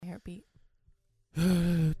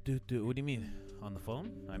What do you mean? On the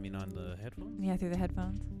phone? I mean on the headphones? Yeah, through the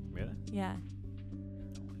headphones. Really? Yeah,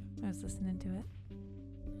 I was listening to it.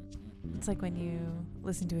 It's like when you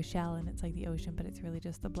listen to a shell and it's like the ocean, but it's really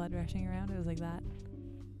just the blood rushing around. It was like that.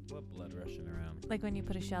 What blood rushing around? Like when you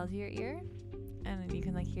put a shell to your ear and then you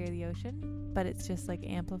can like hear the ocean, but it's just like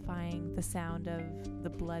amplifying the sound of the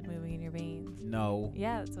blood moving in your veins. No.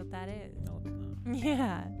 Yeah, that's what that is. No, it's not.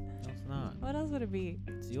 Yeah. No, it's not. What else would it be?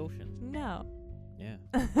 It's the ocean. No. Yeah.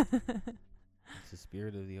 It's the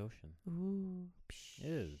spirit of the ocean. Ooh. It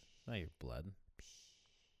is. Not your blood.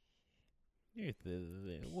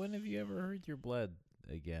 When have you ever heard your blood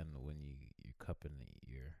again when you cup in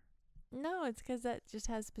the ear? No, it's because that just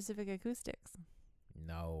has specific acoustics.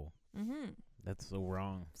 No. Mm-hmm. That's so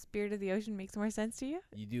wrong. Spirit of the ocean makes more sense to you?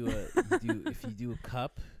 If you do a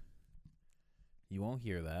cup, you won't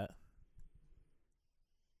hear that.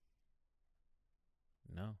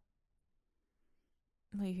 No.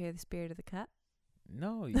 Will you hear the spirit of the cup?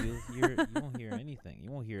 No, you won't hear anything.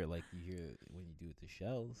 You won't hear it like you hear it when you do it to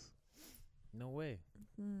shells. No way.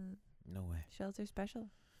 Mm. No way. Shells are special.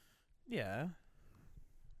 Yeah.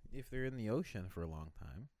 If they're in the ocean for a long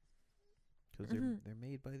time. Because they're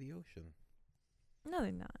made by the ocean. No,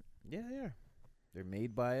 they're not. Yeah, they are. They're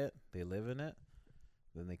made by it. They live in it.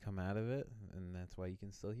 Then they come out of it. And that's why you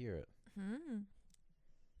can still hear it. Mm.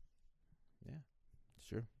 Yeah. It's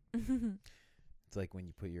true. It's like when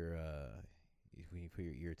you put your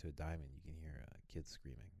ear to a diamond, you can hear kids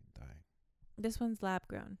screaming and dying. This one's lab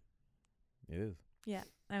grown. It is. Yeah,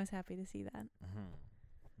 I was happy to see that.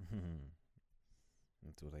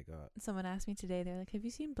 That's what I got. Someone asked me today, they're like, have you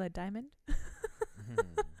seen Blood Diamond?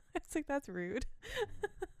 Blood It's like, that's rude.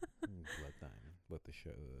 Diamond. What the show?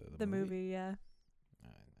 The movie, yeah. I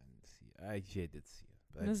didn't see it. I actually did see it.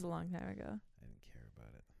 But It was a long time ago. I didn't care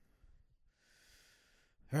about it.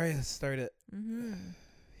 All right, let's start it. Mm-hmm.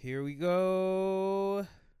 Here we go.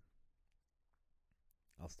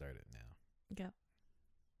 I'll start it now. Go.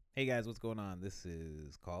 Hey guys, what's going on? This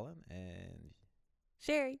is Colin and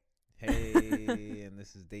Sherry. hey, and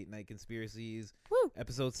this is Date Night Conspiracies. Woo!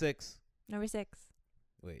 Episode 6. Number 6.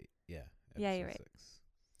 Wait, yeah. Yeah, you're right. 6.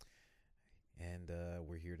 And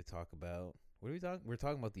we're here to talk about, what are we talking? We're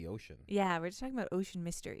talking about the ocean. Yeah, we're just talking about ocean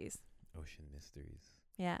mysteries. Ocean mysteries.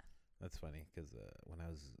 Yeah. That's funny because when I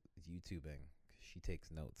was YouTubing, she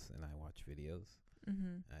takes notes and I watch videos.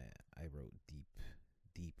 Mm-hmm. I wrote deep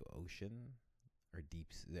ocean, or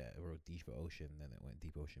I wrote deep ocean, then it went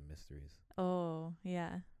deep ocean mysteries. Oh,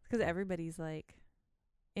 yeah. Because everybody's like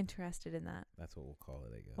interested in that. That's what we'll call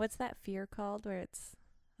it, I guess. What's that fear called where it's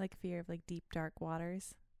like fear of like deep, dark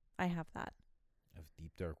waters? I have that. Of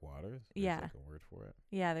deep dark waters? Yeah. There's like a word for it?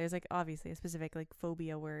 Yeah, there's like obviously a specific like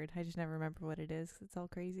phobia word. I just never remember what it is 'cause it's all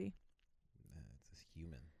crazy. It's just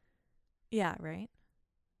human. Yeah, right?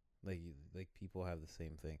 Like people have the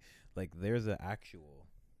same thing. Like there's an actual,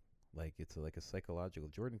 like it's like a psychological.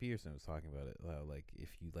 Jordan Peterson was talking about it. Like if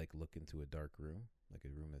you like look into a dark room, like a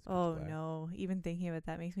room that's pitch Oh black, no, even thinking about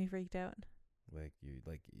that makes me freaked out. like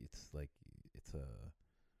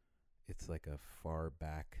it's like a far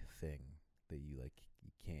back thing that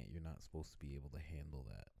you're not supposed to be able to handle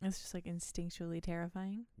that. It's just like instinctually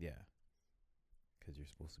terrifying. Yeah, because you're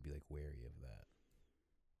supposed to be like wary of that.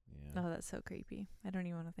 Yeah. Oh, that's so creepy. I don't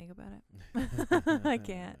even want to think about it. I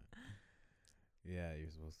can't. Yeah, you're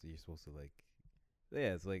supposed to like.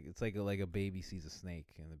 Yeah, it's like a baby sees a snake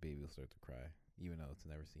and the baby will start to cry, even though it's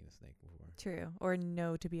never seen a snake before. True. Or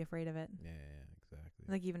know to be afraid of it. Yeah, exactly.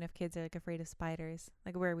 Like even if kids are like afraid of spiders,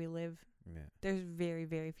 like where we live, Yeah. there's very,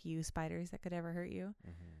 very few spiders that could ever hurt you.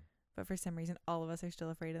 Mm-hmm. But for some reason, all of us are still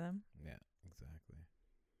afraid of them. Yeah, exactly.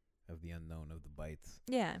 Of the unknown, of the bites.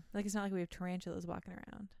 Yeah. Like it's not like we have tarantulas walking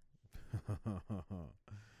around.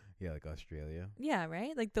 Yeah, like Australia. Yeah,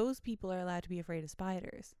 right? Like those people are allowed to be afraid of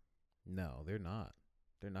spiders. No, they're not.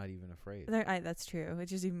 They're not even afraid. That's true.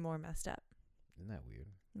 It's just even more messed up. Isn't that weird?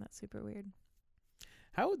 That's super weird.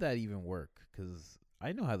 How would that even work? Because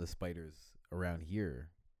I know how the spiders around here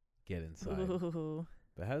get inside. Ooh.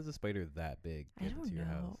 But how does a spider that big I get don't into your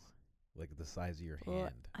know. house? Like the size of your Well,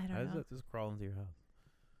 hand. I don't How does know. that just crawl into your house?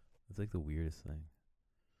 It's like the weirdest thing.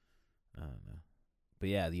 I don't know. But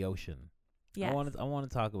yeah, the ocean. Yes. I want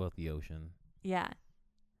to talk about the ocean. Yeah.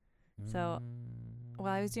 So,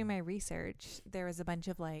 while I was doing my research, there was a bunch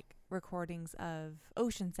of like recordings of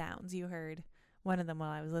ocean sounds. You heard one of them while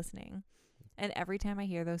I was listening. And every time I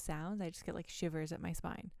hear those sounds, I just get like shivers at my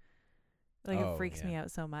spine. Like it freaks me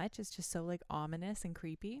out so much. It's just so like ominous and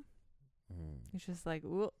creepy. It's just like,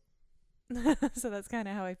 ooh. So that's kind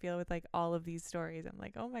of how I feel with like all of these stories. I'm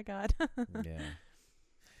like, oh my God. Yeah.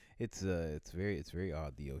 It's very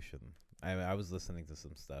odd, the ocean. I was listening to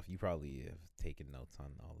some stuff. You probably have taken notes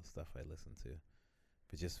on all the stuff I listened to,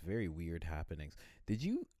 but just very weird happenings. Did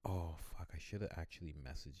you? Oh fuck! I should have actually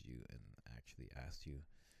messaged you and actually asked you.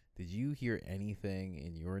 Did you hear anything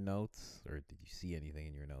in your notes, or did you see anything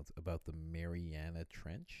in your notes about the Mariana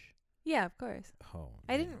Trench? Yeah, of course. Oh,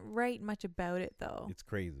 I man. didn't write much about it though. It's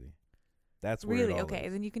crazy. That's where Really? it all Okay,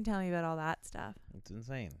 is. then you can tell me about all that stuff. It's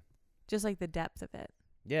insane. Just like the depth of it.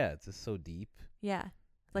 Yeah, it's just so deep. Yeah.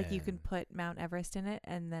 Like you can And- put Mount Everest in it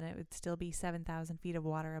and then it would still be 7,000 feet of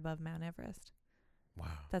water above Mount Everest.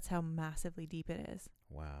 Wow. That's how massively deep it is.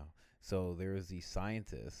 Wow. So there was these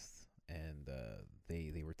scientists, and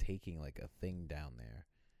they were taking like a thing down there,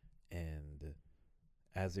 and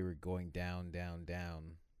as they were going down,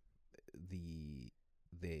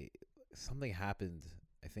 they something happened.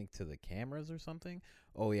 I think to the cameras or something.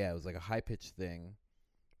 Oh yeah, it was like a high pitched thing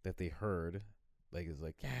that they heard, like it's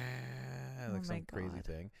like Oh like my some crazy God.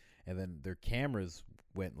 thing, and then their cameras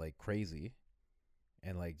went like crazy,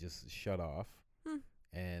 and like just shut off. Hmm.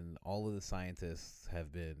 And all of the scientists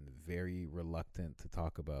have been very reluctant to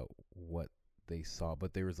talk about what they saw,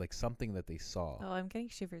 but there was like something that they saw. Oh, I'm getting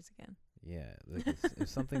shivers again. Yeah, like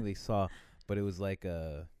it's something they saw, but it was like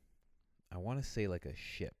I want to say like a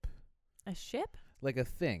ship, A ship? like a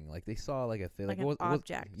thing, like they saw like a thing, Like it an was,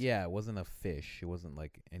 object. yeah, it wasn't a fish, it wasn't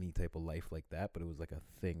like any type of life like that, but it was like a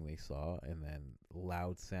thing they saw, and then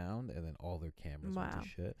loud sound, and then all their cameras went Wow. to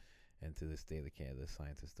shit. And to this day, the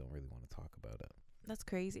scientists don't really want to talk about it. That's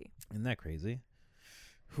crazy. Isn't that crazy?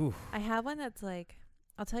 Whew. I have one that's like,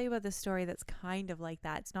 I'll tell you about this story that's kind of like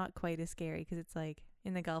that. It's not quite as scary because it's like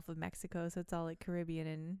in the Gulf of Mexico. So it's all like Caribbean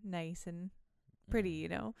and nice and pretty, you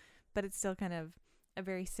know, but it's still kind of a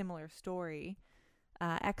very similar story.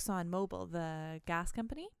 ExxonMobil, the gas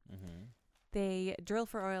company, Mm-hmm. they drill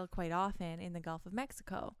for oil quite often in the Gulf of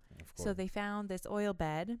Mexico. So they found this oil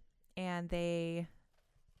bed and they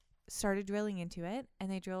started drilling into it, and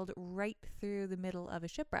they drilled right through the middle of a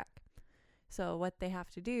shipwreck. So what they have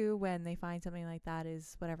to do when they find something like that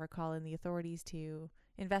is whatever, call in the authorities to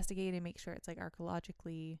investigate and make sure it's like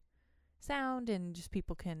archaeologically sound, and just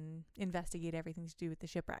people can investigate everything to do with the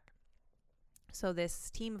shipwreck. So this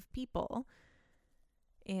team of people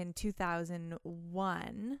in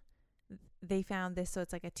 2001, they found this. So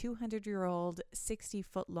it's like a 200-year-old,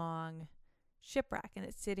 60-foot long shipwreck, and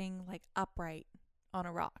it's sitting like upright on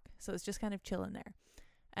a rock. So it's just kind of chilling there.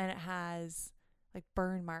 And it has like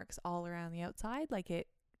burn marks all around the outside, like it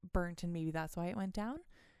burnt and maybe that's why it went down.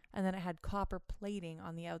 And then it had copper plating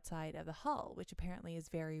on the outside of the hull, which apparently is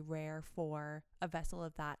very rare for a vessel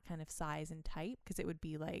of that kind of size and type, because it would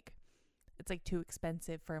be like, it's like too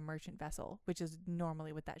expensive for a merchant vessel, which is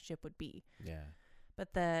normally what that ship would be. Yeah.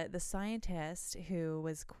 But the scientist who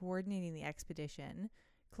was coordinating the expedition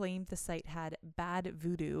claimed the site had bad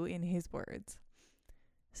voodoo, in his words.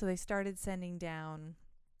 So they started sending down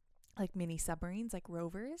like mini submarines, like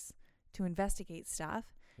rovers, to investigate stuff.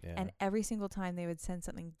 Yeah. And every single time they would send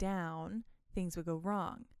something down, things would go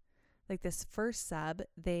wrong. Like this first sub,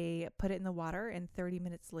 they put it in the water, and 30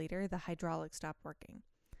 minutes later, the hydraulics stopped working.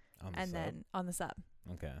 On the And sub? then on the sub.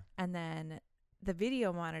 Okay. And then the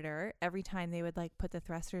video monitor, every time they would like put the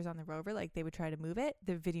thrusters on the rover, like they would try to move it,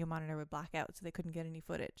 the video monitor would black out, so they couldn't get any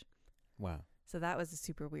footage. Wow. So that was a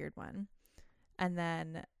super weird one. And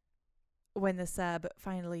then when the sub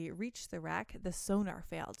finally reached the wreck, the sonar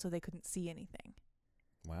failed, so they couldn't see anything.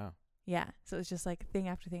 Wow. Yeah. So it was just like thing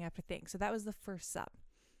after thing after thing. So that was the first sub.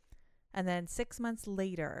 And then 6 months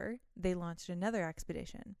later, they launched another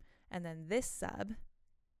expedition. And then this sub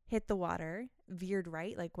hit the water, veered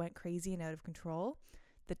right, like went crazy and out of control.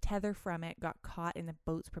 The tether from it got caught in the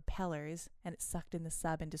boat's propellers, and it sucked in the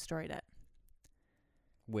sub and destroyed it.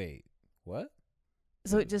 Wait. What?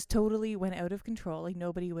 So it just totally went out of control. Like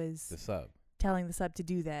nobody was The sub. telling the sub to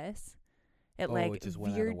do this. It Oh, like it just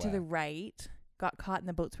went out of veered to the whack. right, got caught in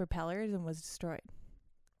the boat's propellers, and was destroyed.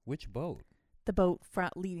 Which boat? The boat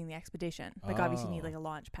front leading the expedition. Like obviously you need Oh. like a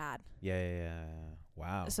launch pad. Yeah.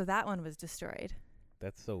 Wow. So that one was destroyed.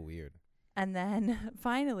 That's so weird. And then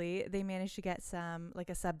finally they managed to get some, like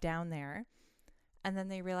a sub down there. And then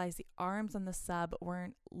they realized the arms on the sub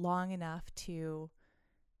weren't long enough to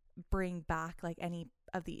bring back like any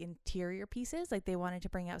of the interior pieces. Like they wanted to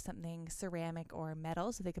bring out something ceramic or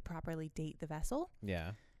metal so they could properly date the vessel.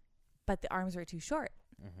 Yeah. But the arms were too short.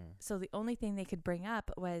 Mm-hmm. So the only thing they could bring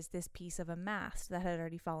up was this piece of a mast that had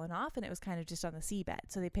already fallen off, and it was kind of just on the seabed.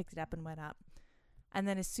 So they picked it up and went up. And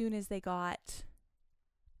then as soon as they got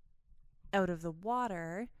out of the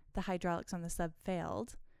water, the hydraulics on the sub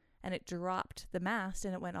failed, and it dropped the mast,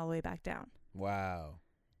 and it went all the way back down. Wow.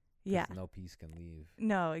 Yeah. No piece can leave.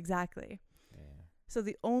 No, exactly. Yeah. So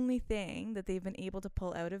the only thing that they've been able to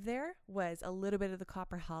pull out of there was a little bit of the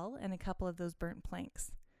copper hull and a couple of those burnt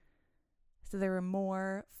planks. So there were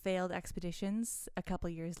more failed expeditions a couple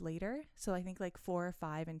years later. So I think like 4 or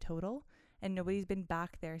 5 in total. And nobody's been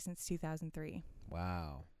back there since 2003.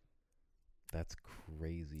 Wow. That's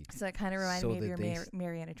crazy. So that kind of reminded me of your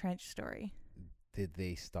Mariana Trench story. Did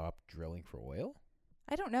they stop drilling for oil?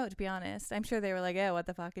 I don't know, to be honest. I'm sure they were like, oh, what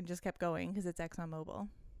the fuck, and just kept going because it's ExxonMobil.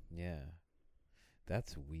 Yeah.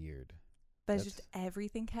 That's weird. But it's just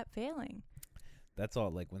everything kept failing. That's all.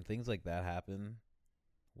 Like, when things like that happen,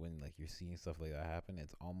 when, like, you're seeing stuff like that happen,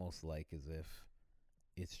 it's almost like as if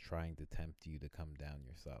it's trying to tempt you to come down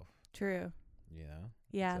yourself. True. You know?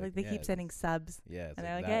 Yeah, like they keep sending subs. Yeah. It's and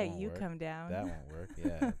they're like, hey, you come down. That won't work.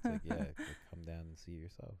 Yeah. It's like, yeah, come down and see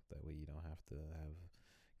yourself. That way you don't have to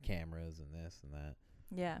have cameras and this and that.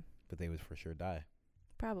 Yeah. But they would for sure die.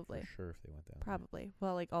 Probably. For sure if they went down. Probably. There.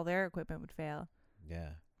 Well, like all their equipment would fail.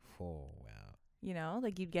 Yeah. Oh, wow. You know,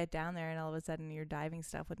 like you'd get down there and all of a sudden your diving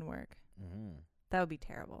stuff wouldn't work. Mm-hmm. That would be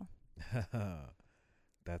terrible.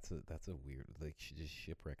 That's a weird, like, just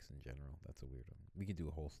shipwrecks in general. That's a weird one. We could do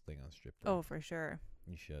a whole thing on shipwrecks. Oh, for sure.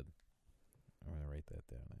 You should. I'm gonna write that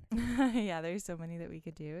down. Actually. Yeah, there's so many that we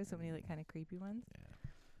could do. So many like kind of creepy ones.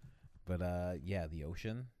 Yeah. But yeah, the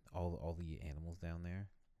ocean, all the animals down there.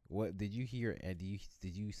 What did you hear?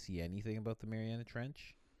 Did you see anything about the Mariana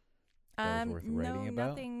Trench? That was worth writing about?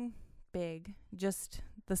 Nothing big. Just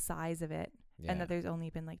the size of it, and that there's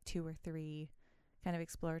only been like 2 or 3 kind of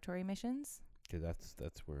exploratory missions. Because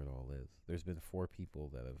that's where it all is. There's been 4 people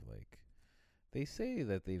that have, like, they say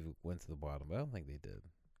that they've went to the bottom, but I don't think they did.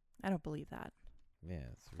 I don't believe that. Yeah,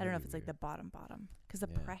 it's really I don't know if it's weird. like the bottom, because the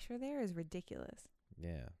pressure there is ridiculous.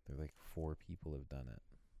 Yeah, they're like 4 people have done it,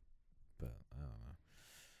 but I don't know.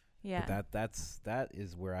 Yeah, but that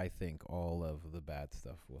is where I think all of the bad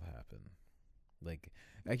stuff will happen. Like,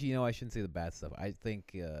 actually, you know, I shouldn't say the bad stuff. I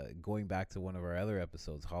think going back to one of our other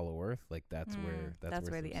episodes, Hollow Earth, like that's where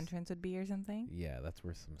the entrance would be or something. Yeah, that's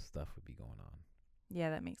where some stuff would be going on.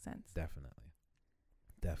 Yeah, that makes sense. Definitely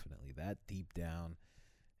that deep down,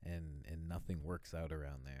 and nothing works out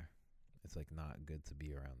around there. It's like not good to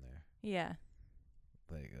be around there. Yeah.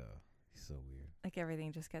 Like so weird. Like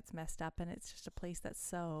everything just gets messed up, and it's just a place that's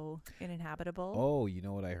so uninhabitable. Oh, you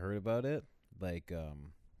know what I heard about it? Like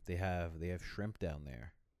they have shrimp down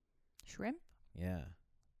there. Shrimp? Yeah.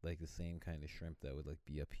 Like the same kind of shrimp that would like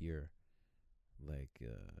be up here. Like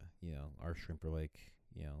you know, our shrimp are like,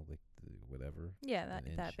 you know, like whatever. Yeah,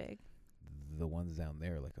 that big. The ones down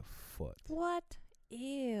there are like a foot. What?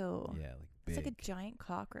 Ew. Yeah, like big. It's like a giant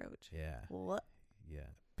cockroach. Yeah. What? Yeah,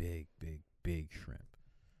 big shrimp.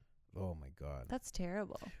 Oh my God. That's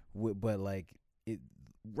terrible. But like it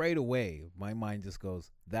right away, my mind just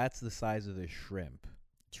goes, that's the size of the shrimp.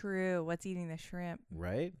 True. What's eating the shrimp?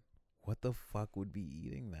 Right? What the fuck would be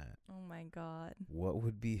eating that? Oh my God. What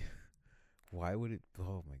would be? Why would it?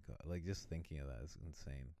 Oh my God. Like just thinking of that is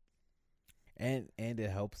insane. And it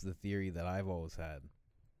helps the theory that I've always had.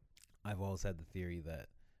 I've always had the theory that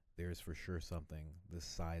there's for sure something the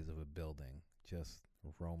size of a building just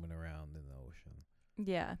roaming around in the ocean.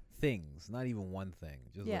 Yeah. Things, not even one thing,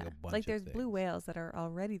 just like a bunch like of there's things. blue whales that are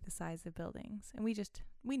already the size of buildings, and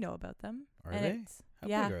we know about them. Are they? How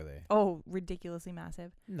big are they? Oh, ridiculously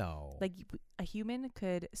massive. No. Like a human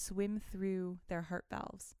could swim through their heart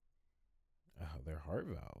valves. Oh, their heart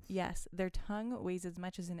valves? Yes. Their tongue weighs as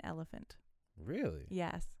much as an elephant. Really?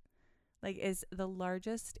 Yes. Like is the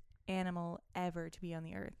largest animal ever to be on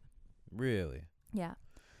the earth. Really? Yeah.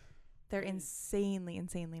 They're insanely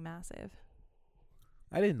massive.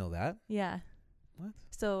 I didn't know that. Yeah. What?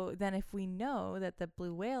 So then if we know that the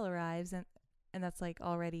blue whale arrives and that's like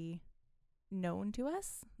already known to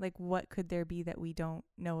us, like what could there be that we don't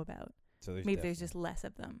know about? So maybe there's just less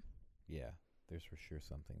of them. Yeah. There's for sure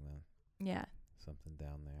something then. Yeah. Something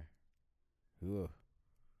down there. Ooh.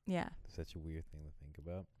 Yeah. Such a weird thing to think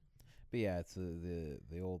about. But yeah, it's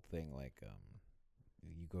the old thing, like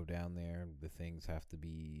you go down there, the things have to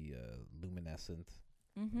be luminescent,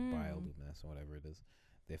 bioluminescent, whatever it is.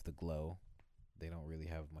 They have to glow. They don't really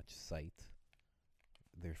have much sight.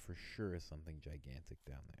 There for sure is something gigantic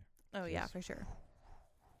down there. Oh yeah, for sure.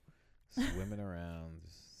 Swimming around.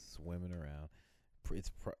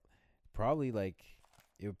 It's probably like,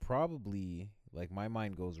 it would probably, like, my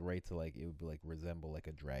mind goes right to like, it would be like resemble like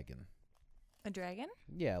a dragon. A dragon?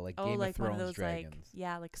 Yeah, like Game like of Thrones one of those dragons.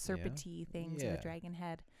 like serpentine things with a dragon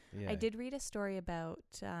head. Yeah. I did read a story about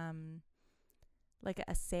like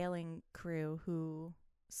a sailing crew who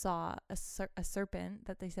saw a serpent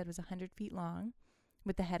that they said was 100 feet long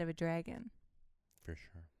with the head of a dragon. For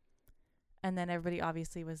sure. And then everybody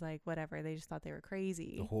obviously was like, whatever. They just thought they were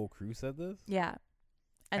crazy. The whole crew said this? Yeah.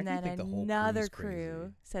 And I think then the whole another crew's crazy.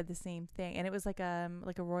 crew said the same thing. And it was like a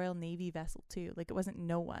Royal Navy vessel too. Like it wasn't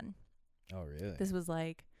no one. Oh, really? This was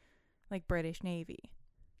like British Navy.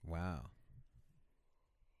 Wow.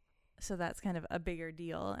 So that's kind of a bigger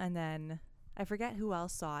deal. And then I forget who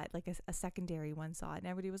else saw it. Like a secondary one saw it. And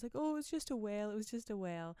everybody was like, oh, it's just a whale. It was just a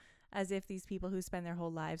whale. As if these people who spend their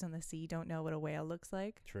whole lives on the sea don't know what a whale looks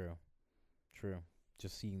like. True.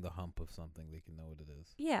 Just seeing the hump of something, they can know what it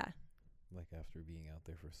is. Yeah. Like after being out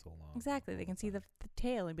there for so long. Exactly. They can see the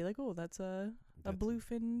tail and be like, oh, that's a That's-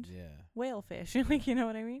 bluefinned Yeah. whale fish. Like, you know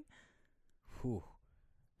what I mean? Whew.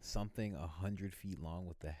 Something 100 feet long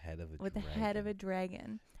with the head of a With dragon. the head of a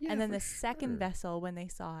dragon. Yeah, And then for the second sure. vessel, when they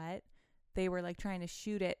saw it, they were like trying to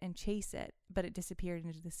shoot it and chase it, but it disappeared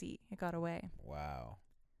into the sea. It got away. Wow.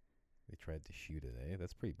 They tried to shoot it, eh?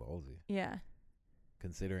 That's pretty ballsy. Yeah.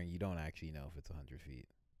 Considering you don't actually know if it's 100 feet.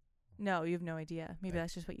 No, you have no idea. Maybe That-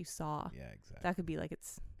 that's just what you saw. Yeah, exactly. That could be like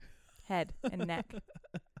its head and neck.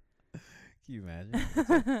 Can you imagine? It's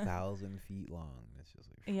like 1,000 feet long. It's just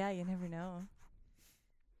like, Yeah, you never know.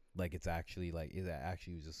 like it's actually like, is that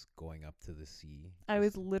actually just going up to the sea? I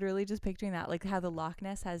was Just- literally just picturing that, like how the Loch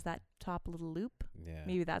Ness has that top little loop. yeah.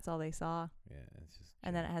 Maybe that's all they saw. Yeah, it's just.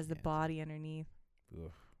 And then it has the gigantic. body underneath.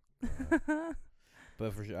 Ugh.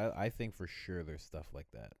 But for sure, I think for sure there's stuff like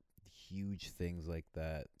that, huge things like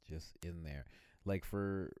that, just in there. Like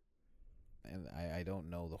and I don't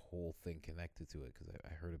know the whole thing connected to it because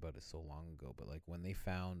I heard about it so long ago. But like when they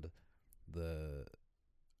found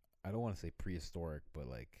I don't want to say prehistoric, but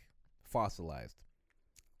like fossilized.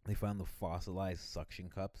 They found the fossilized suction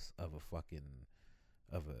cups of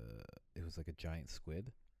it was like a giant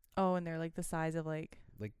squid, Oh, and they're like the size of like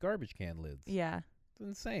garbage can lids. yeah. It's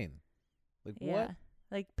insane. Like Yeah. what?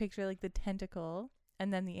 Like picture like the tentacle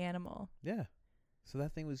and then the animal. Yeah. So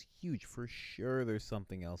that thing was huge. For sure there's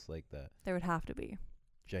something else like that. There would have to be.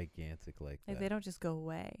 Gigantic like Like that. they don't just go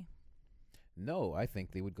away. No, I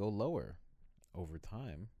think they would go lower over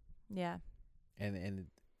time. Yeah. And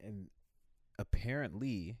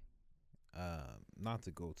apparently, not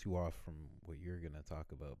to go too off from what you're gonna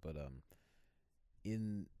talk about, but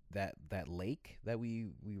in that lake that we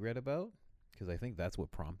read about, because I think that's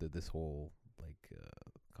what prompted this whole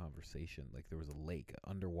conversation. Like there was a lake,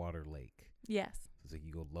 an underwater lake. Yes. So it's like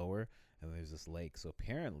you go lower, and there's this lake. So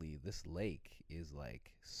apparently, this lake is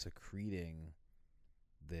like secreting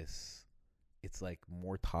this. It's like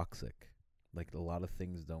more toxic. Like a lot of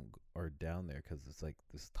things are down there because it's like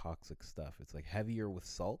this toxic stuff. It's like heavier with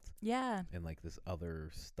salt Yeah. and like this other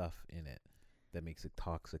stuff in it that makes it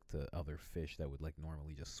toxic to other fish that would like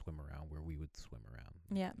normally just swim around where we would swim around.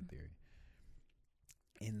 Yeah. In theory.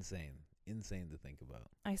 Insane to think about.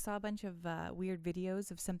 I saw a bunch of weird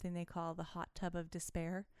videos of something they call the hot tub of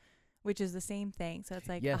despair, which is the same thing. So it's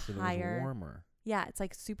like yes, a it higher. was warmer. Yeah, it's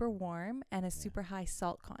like super warm and a Yeah. super high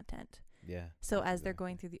salt content. Yeah. So that's as they're exactly.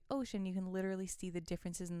 going through the ocean, you can literally see the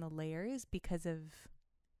differences in the layers because of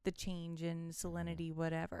the change in salinity,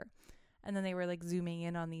 whatever. And then they were like zooming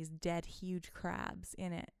in on these dead huge crabs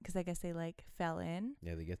in it because I guess they like fell in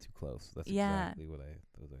Yeah, they get too close. That's Yeah. exactly what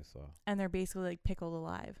I saw. and they're basically like pickled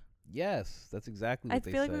alive. Yes, that's exactly what I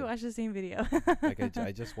they feel like said. we watched the same video. Like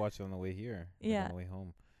I just watched it on the way here. Yeah. On the way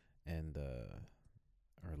home, and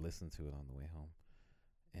or listened to it on the way home,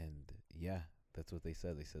 and yeah, that's what they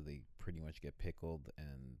said. They said they pretty much get pickled,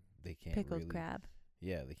 and they can't Pickled really. crab.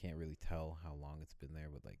 Yeah, they can't really tell how long it's been there,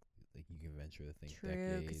 but like you can venture to think True,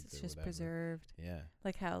 decades because it's or just whatever. preserved. Yeah,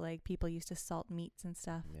 Like how like people used to salt meats and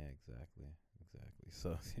stuff. yeah, exactly.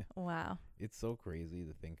 So yeah, Wow. it's so crazy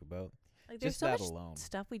to think about. Like there's Just so that much alone.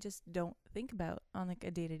 stuff we just don't think about on like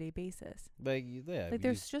a day-to-day basis. Like yeah, Like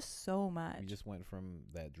there's just so much. we just went from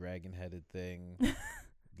that dragon-headed thing,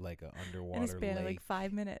 like a in a underwater span of lake, like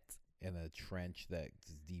 5 minutes. in a trench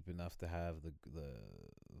that's deep enough to have the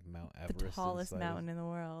Mount Everest. The tallest inside. mountain in the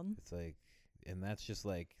world. It's like, and that's just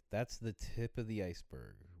like that's the tip of the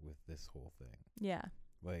iceberg with this whole thing. Yeah.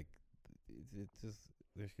 Like, it just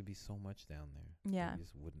there could be so much down there. Yeah. that you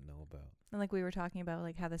just wouldn't know about. And like we were talking about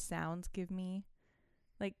like how the sounds give me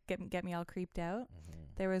like get me all creeped out. Mm-hmm.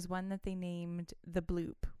 There was one that they named the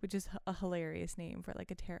bloop, which is a hilarious name for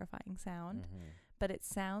like a terrifying sound, Mm-hmm. but it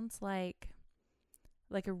sounds like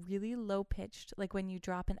a really low pitched, like when you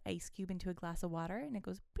drop an ice cube into a glass of water and it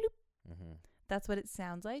goes bloop. Mm-hmm. That's what it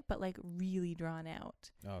sounds like, but like really drawn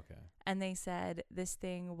out. Okay. And they said this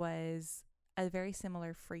thing was a very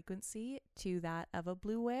similar frequency to that of a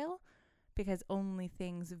blue whale because only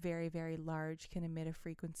things very, very large can emit a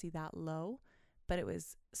frequency that low. But it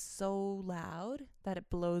was so loud that it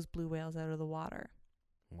blows blue whales out of the water.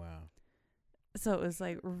 Wow. So it was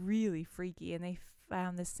like really freaky. And they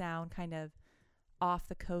found this sound kind of off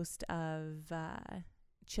the coast of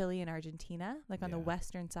Chile and Argentina, like on the Yeah.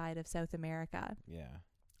 western side of South America. Yeah.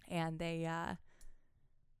 And they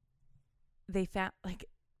found like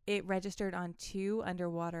it registered on 2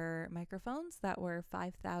 underwater microphones that were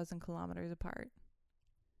 5,000 kilometers apart.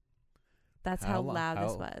 That's how loud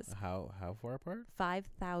this was. How far apart?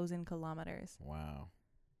 5,000 kilometers. Wow.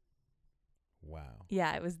 Wow.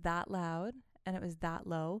 Yeah, it was that loud and it was that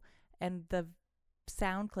low. And the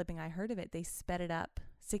sound clipping I heard of it, they sped it up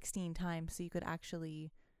 16 times so you could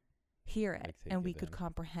actually hear it, Like, take and we it could in.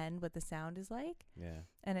 comprehend what the sound is like. Yeah.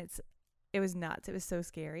 And it was nuts. It was so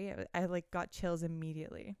scary. I like got chills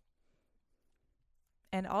immediately.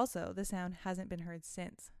 And also, the sound hasn't been heard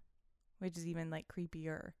since, which is even like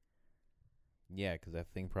creepier. Yeah, 'cause that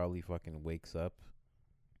thing probably fucking wakes up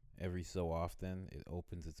every so often. It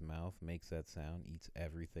opens its mouth, makes that sound, eats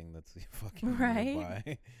everything that's fucking Right?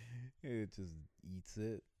 nearby. It just eats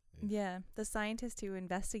it. Yeah, the scientist who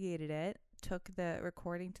investigated it took the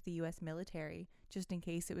recording to the U.S. military just in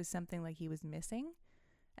case it was something like he was missing,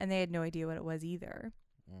 and they had no idea what it was either.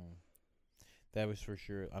 Mm. That was for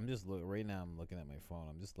sure. I'm just right now. I'm looking at my phone.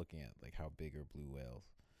 I'm just looking at like how big are blue whales.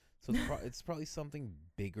 So it's probably something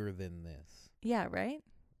bigger than this. Yeah, right?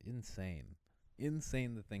 Insane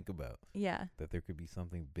to think about Yeah. that there could be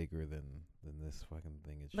something bigger than this fucking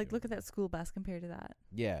thing. It's Like, look at that school bus compared to that.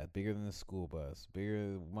 Yeah, bigger than the school bus.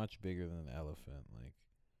 Much bigger than an elephant. Like,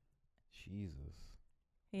 Jesus.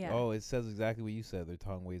 Yeah. Oh, it says exactly what you said. Their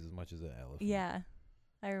tongue weighs as much as an elephant. Yeah.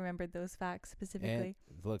 I remembered those facts specifically.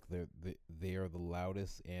 And look, they are the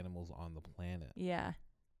loudest animals on the planet. Yeah.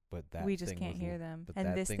 But that We just thing can't was hear them. but And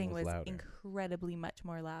that this thing thing was was louder. incredibly much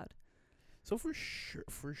more loud. So for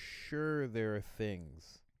sure, there are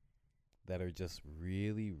things that are just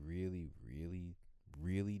really, really, really,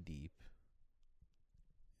 really deep,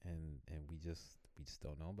 and we just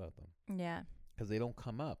don't know about them Yeah. because they don't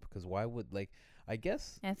come up. Because why would I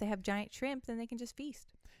guess And if they have giant shrimp, then they can just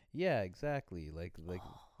feast. yeah, exactly. Like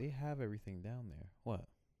they have everything down there. What?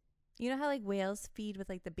 You know how like whales feed with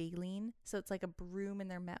like the baleen? So it's like a broom in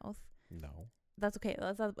their mouth. No. That's okay.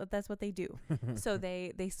 That's what they do. So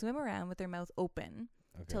they swim around with their mouth open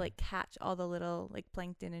Okay. to like catch all the little like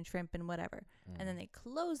plankton and shrimp and whatever. And then they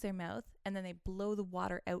close their mouth and then they blow the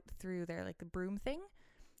water out through their like the broom thing.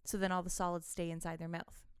 So then all the solids stay inside their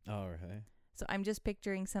mouth. All right. So I'm just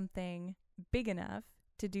picturing something big enough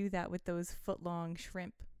to do that with those foot-long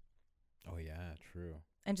shrimp Oh yeah, true.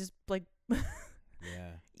 and just like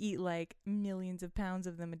Yeah. eat like millions of pounds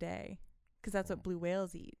of them a day. Because that's Wow. what blue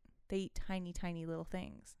whales eat. They eat tiny, tiny little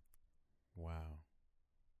things. Wow.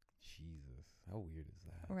 Jesus, how weird is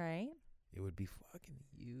that? Right? It would be fucking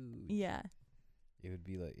huge. Yeah. It would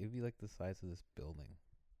be like the size of this building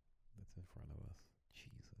that's in front of us.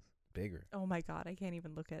 Jesus, bigger. Oh my God, I can't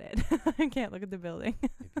even look at it. I can't look at the building.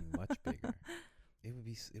 It'd be much bigger. It would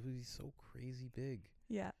be so crazy big.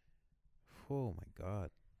 Yeah. Oh my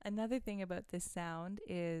God. Another thing about this sound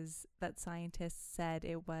is that scientists said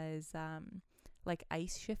it was like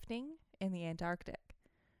ice shifting in the Antarctic.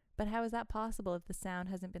 But how is that possible if the sound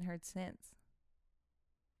hasn't been heard since?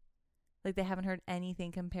 Like they haven't heard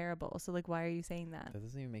anything comparable. So like why are you saying that? That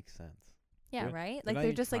doesn't even make sense. Yeah, they're- right? they're Like not they're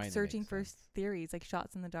even just like trying to make searching for sense. theories, like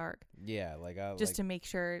shots in the dark, Yeah, like just to make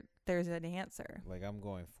sure there's an answer. like I'm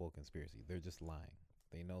going full conspiracy. They're just lying.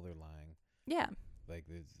 They know they're lying. Yeah. Like,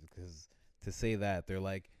 because to say that, they're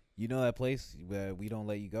like, you know that place where we don't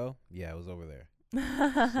let you go? Yeah, it was over there. So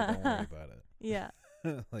don't worry about it. Yeah.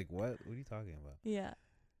 Like, what? What are you talking about? Yeah.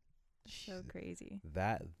 So Shit. crazy.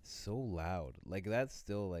 That so loud. Like, that's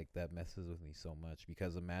still, like, that messes with me so much.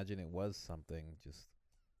 Because imagine it was something just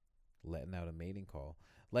letting out a mating call.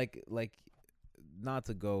 Like, not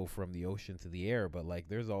to go from the ocean to the air, but, like,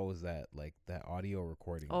 there's always that, like, that audio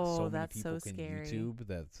recording. that Oh, so many that's people so can scary. YouTube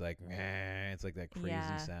that's like, meh, it's like that crazy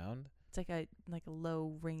Yeah. sound. It's like a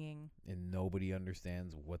low ringing. And nobody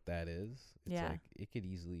understands what that is. It's Yeah. like it could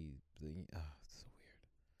easily. It's so weird.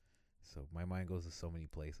 So my mind goes to so many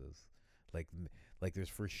places. Like there's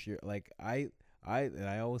for sure. Like I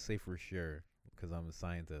always say for sure because I'm a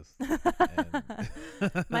scientist.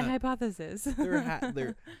 And My hypothesis.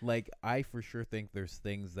 there like I for sure think there's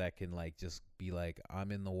things that can like just be like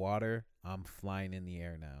I'm in the water. I'm flying in the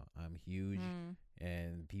air now. I'm huge. Mm,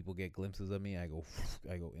 And people get glimpses of me, I go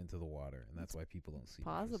into the water, and that's why people don't see me for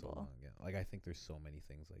so plausible. long again. Like I think there's so many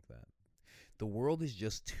things like that. The world is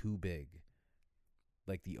just too big.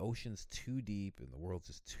 Like the ocean's too deep, and the world's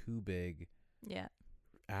just too big. yeah.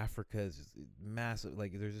 Africa is just massive.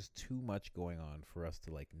 Like there's just too much going on for us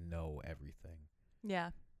to like know everything.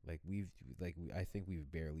 Yeah. Like I think we've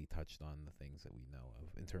barely touched on the things that we know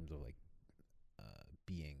of in terms of like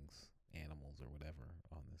beings, animals, or whatever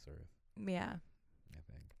on this earth. Yeah. I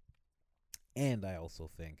think, and I also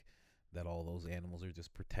think that all those animals are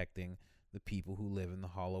just protecting the people who live in the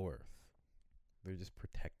Hollow Earth. They're just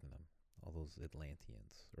protecting them. All those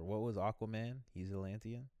Atlanteans, or what was Aquaman? He's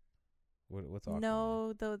Atlantean. What's Aquaman?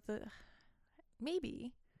 No, the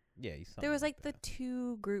maybe. Yeah, he's something There was like that. the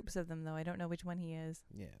two groups of them though. I don't know which one he is.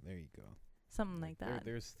 Yeah, there you go. Something like that.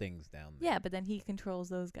 There's things down there. Yeah, but then he controls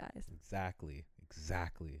those guys. Exactly.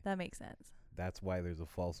 That makes sense. That's why there's a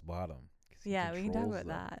false bottom. 'Cause he Yeah, we can talk controls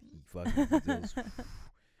about them. that. He fucking goes,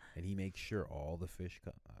 and he makes sure all the fish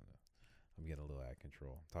come. I don't know. I'm getting a little out of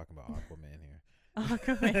control. I'm talking about Aquaman here.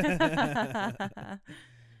 Aquaman.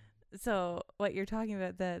 So what you're talking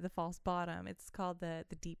about, the false bottom, it's called the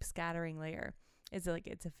deep scattering layer. It's like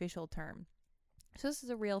its official term. So this is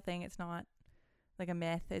a real thing. It's not like a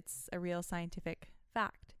myth. It's a real scientific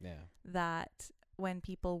fact Yeah. that when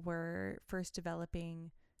people were first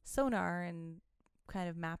developing sonar and kind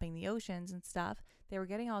of mapping the oceans and stuff, they were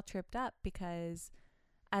getting all tripped up because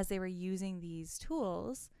as they were using these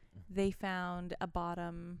tools, they found a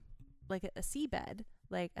bottom, like a seabed,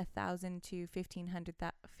 like 1,000 to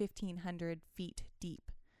 1,500 feet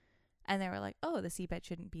deep. And they were like, oh, the seabed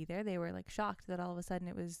shouldn't be there. They were like shocked that all of a sudden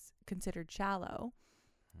it was considered shallow.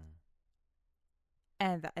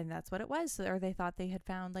 And that's what it was. So, or they thought they had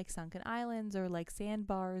found like sunken islands or like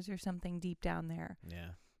sandbars or something deep down there.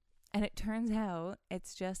 Yeah. And it turns out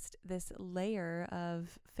it's just this layer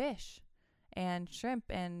of fish and shrimp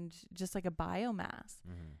and just like a biomass.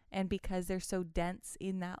 Mm-hmm. And because they're so dense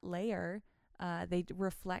in that layer, they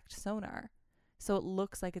reflect sonar. So it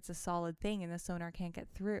looks like it's a solid thing and the sonar can't get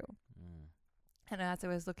through. Mm. And as I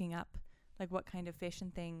was looking up like what kind of fish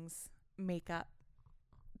and things make up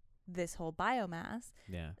this whole biomass,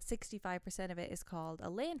 Yeah. 65% of it is called a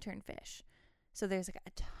lanternfish. So there's like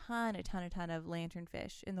a ton of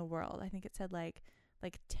lanternfish in the world. I think it said like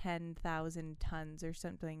 10,000 tons or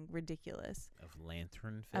something ridiculous Of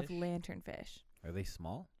lanternfish. of lanternfish. Are they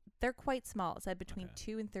small? They're quite small. It said between Okay.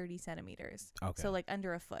 2 and 30 centimeters. Okay. So like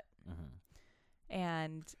under a foot. Mm-hmm.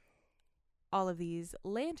 And all of these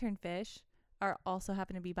lanternfish are also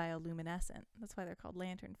happen to be bioluminescent. That's why they're called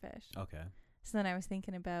lanternfish. Okay. So then I was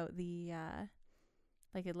thinking about the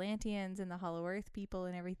like Atlanteans and the Hollow Earth people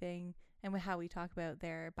and everything, and how we talk about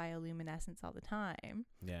their bioluminescence all the time.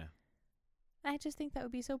 Yeah. I just think that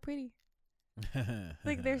would be so pretty.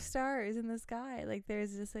 Like there's stars in the sky. Like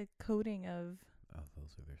there's just a coating of. Oh,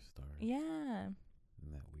 those are their stars. Yeah.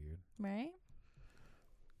 Isn't that weird? Right?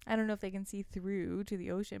 I don't know if they can see through to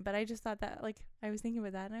the ocean, but I just thought that, like, I was thinking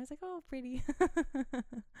about that and I was like, oh, pretty.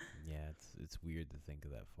 Yeah, it's weird to think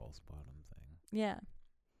of that false bottom thing. Yeah.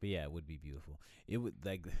 But yeah, it would be beautiful. It would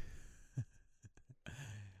like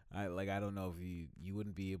I don't know if you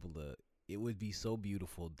wouldn't be able to. It would be so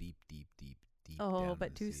beautiful deep Oh, down but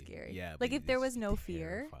in the too sea. scary. Yeah, Like but if there it's was no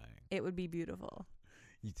fear, terrifying. it would be beautiful.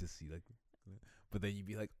 You just see like, but then you'd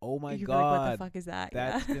be like, oh my You'd be god, like, what the fuck is that?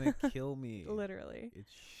 that's Yeah. gonna kill me. Literally.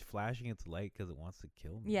 It's flashing its light because it wants to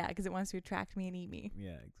kill me. Yeah, because it wants to attract me and eat me.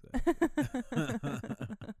 Yeah, exactly.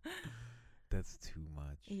 That's too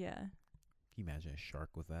much. Yeah. Can you imagine a shark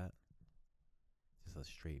with that? Just a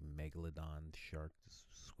straight megalodon shark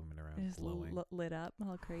just swimming around, Just glowing. lit up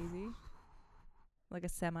all crazy. Like a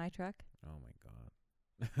semi-truck. Oh my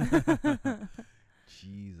god.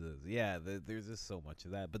 Jesus. Yeah, there's just so much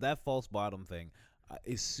of that. But that false bottom thing,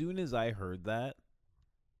 as soon as I heard that,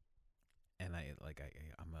 and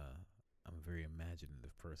I'm a very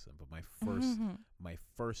imaginative person, but my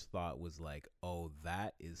first thought was like, oh,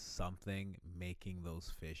 that is something making those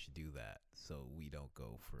fish do that so we don't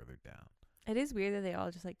go further down. It is weird that they all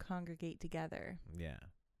just like congregate together. Yeah.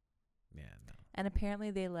 Yeah, no. And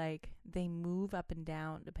apparently they move up and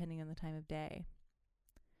down depending on the time of day.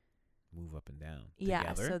 Move up and down. Yeah,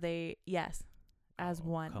 Together? so as Oh,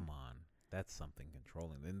 one. Come on. That's something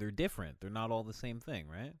controlling. And they're different. They're not all the same thing,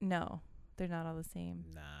 right? No, they're not all the same.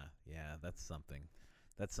 Nah. Yeah, that's something.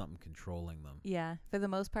 That's something controlling them. Yeah, for the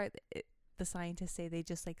most part, the scientists say they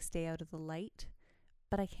just like stay out of the light.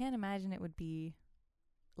 But I can't imagine it would be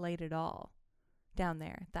light at all down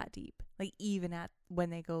there that deep. Like even at when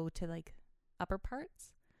they go to like upper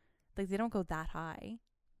parts, like they don't go that high.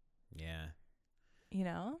 Yeah. You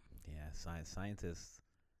know? Yeah, scientists,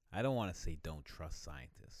 I don't want to say don't trust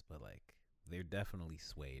scientists, but like they're definitely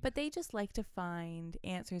swayed. But they just like to find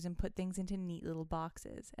answers and put things into neat little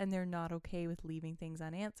boxes, and they're not okay with leaving things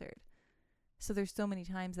unanswered. So there's so many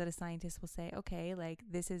times that a scientist will say, okay, like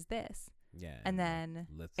this is this. Yeah. And then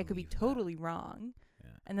let's it could be leave that. totally wrong. Yeah.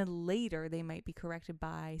 And then later they might be corrected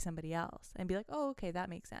by somebody else and be like, oh, okay, that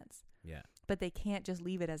makes sense. Yeah. But they can't just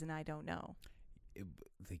leave it as an I don't know.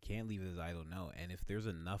 They can't leave it as I don't know. And if there's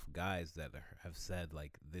enough guys that have said,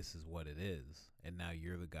 like, this is what it is, and now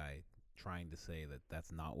you're the guy trying to say that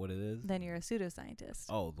that's not what it is, then you're a pseudoscientist.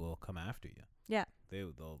 Oh, they'll come after you. Yeah.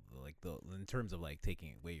 They'll in terms of like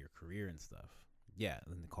taking away your career and stuff. Yeah,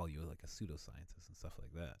 and they call you like a pseudoscientist and stuff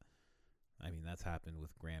like that. I mean, that's happened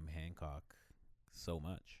with Graham Hancock so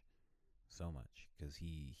much, because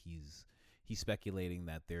he's speculating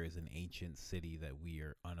that there is an ancient city that we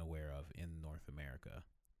are unaware of in North America.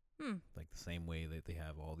 Like the same way that they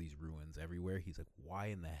have all these ruins everywhere. He's like, why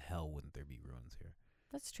in the hell wouldn't there be ruins here?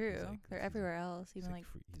 That's true. They're everywhere else, even like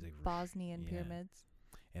Bosnian pyramids.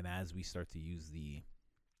 And as we start to use the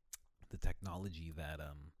technology that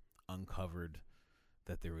uncovered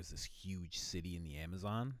that there was this huge city in the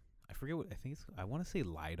Amazon. I forget what, I want to say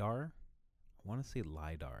LiDAR. I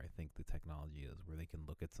think the technology is where they can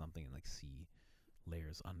look at something and like see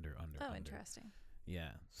layers under. Oh, interesting.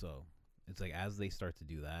 Yeah. So it's like as they start to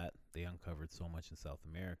do that, they uncovered so much in South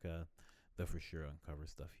America. They'll for sure uncover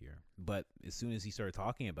stuff here. But as soon as he started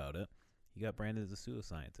talking about it, he got branded as a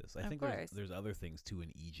pseudoscientist. I think there's other things too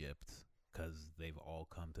in Egypt, because they've all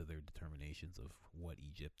come to their determinations of what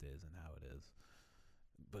Egypt is and how it is.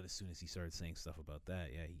 But as soon as he started saying stuff about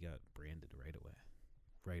that, yeah, he got branded right away.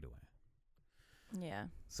 Yeah.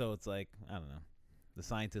 So it's like, I don't know. The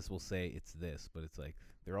scientists will say it's this, but it's like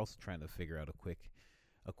they're also trying to figure out a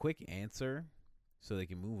quick answer so they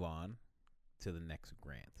can move on to the next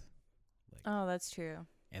grant. Like, oh, that's true.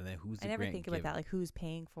 And then who's the grant? I never think about that, like who's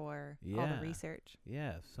paying for all the research.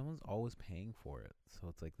 Yeah, someone's always paying for it. So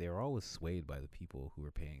it's like they're always swayed by the people who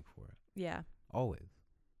are paying for it. Yeah. Always.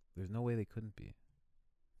 There's no way they couldn't be.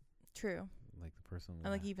 True. Like the person.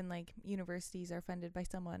 And like even like universities are funded by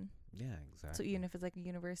someone. Yeah, exactly. So even if it's like a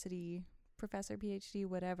university professor, PhD,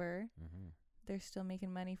 whatever, they're still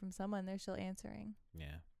making money from someone. They're still answering.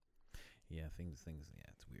 Yeah. Yeah, things. Yeah,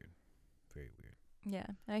 it's weird. Very weird. Yeah,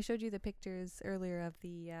 and I showed you the pictures earlier of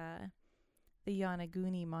the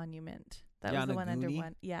Yonaguni monument. That was the one under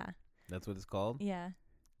one. Yeah. That's what it's called? Yeah.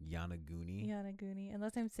 Yonaguni,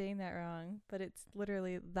 unless I'm saying that wrong, but it's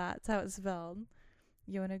literally that's how it's spelled.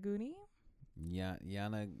 Yonaguni?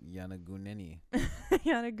 Yanaguneni.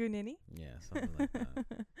 Yanaguneni? Yeah, something like that.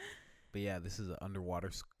 But yeah, this is an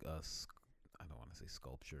underwater I don't want to say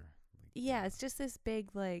sculpture. Like, yeah, it's just this big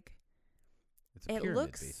like it's a pyramid,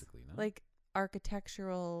 looks basically, no? Like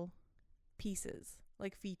architectural pieces,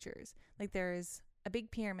 like features. Like there's a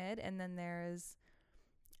big pyramid, and then there's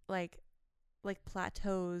like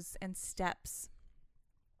plateaus and steps,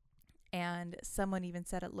 and someone even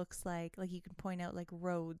said it looks like you can point out like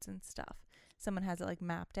roads and stuff. Someone has it like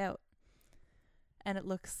mapped out, and it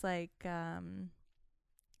looks like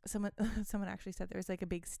someone actually said there's like a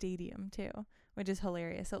big stadium too, which is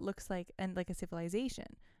hilarious. So it looks like a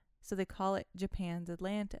civilization, so they call it Japan's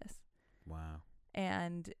Atlantis. Wow.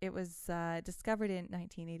 And it was discovered in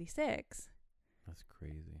 1986. That's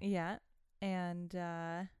crazy. Yeah. And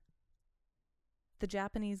the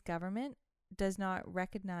Japanese government does not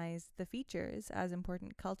recognize the features as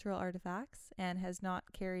important cultural artifacts and has not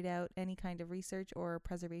carried out any kind of research or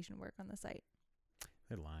preservation work on the site.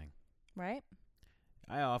 They're lying. Right?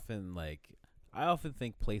 I often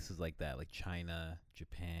think places like that, like China,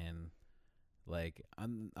 Japan, like I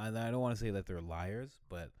don't want to say that they're liars,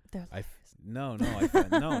 but they're liars. No.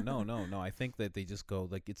 I think that they just go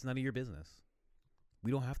like, it's none of your business.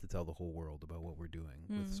 We don't have to tell the whole world about what we're doing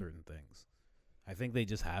with certain things. I think they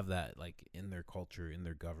just have that like in their culture, in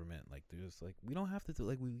their government. Like they're just like, we don't have to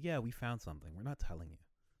we found something. We're not telling you.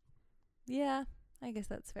 Yeah, I guess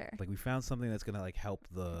that's fair. Like we found something that's gonna like help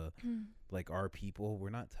the like our people. We're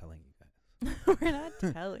not telling you guys. We're not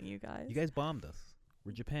telling you guys. You guys bombed us.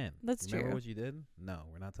 We're Japan. That's true. Remember what you did? No,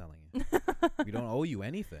 we're not telling you. We don't owe you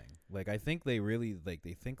anything. Like I think they really like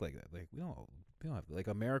they think like that. Like we don't have to, like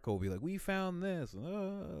America will be like, we found this.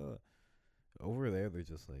 Over there they're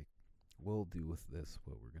just like, we'll do with this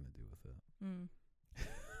what we're gonna do with it.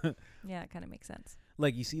 Yeah, it kind of makes sense.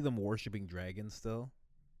 Like you see them worshiping dragons still,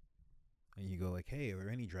 and you go like, hey, are there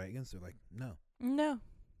any dragons? They're like, no,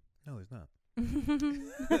 there's not.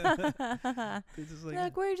 Just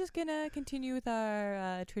like we're just gonna continue with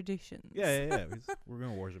our traditions. Yeah. We're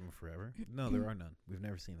gonna worship them forever. No, there are none. We've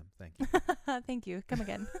never seen them. Thank you. Thank you. Come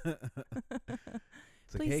again.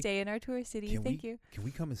 Please like, hey, stay in our tourist city. Thank you. Can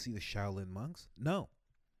we come and see the Shaolin monks? No,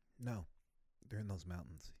 they're in those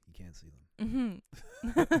mountains. You can't see them.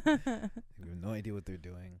 We have no idea what they're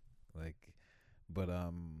doing. Like, but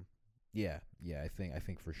yeah. I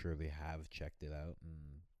think for sure they have checked it out,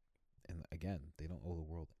 And again, they don't owe the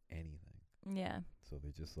world anything. Yeah. So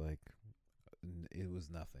they're just like, it was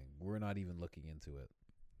nothing. We're not even looking into it.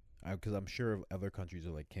 Because I'm sure other countries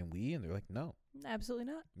are like, can we? And they're like, no. Absolutely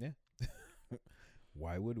not. Yeah.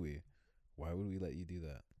 Why would we? Why would we let you do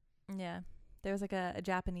that? Yeah. There was like a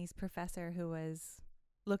Japanese professor who was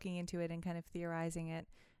looking into it and kind of theorizing it.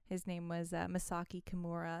 His name was Masaki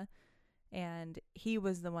Kimura. And he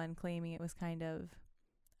was the one claiming it was kind of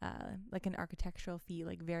like an architectural feat,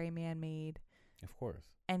 like very man-made. Of course.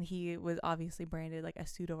 And he was obviously branded like a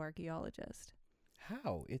pseudo-archaeologist.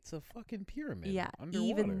 How? It's a fucking pyramid. Yeah. Underwater.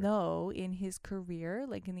 Even though in his career,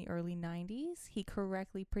 like in the early 90s, he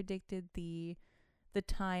correctly predicted the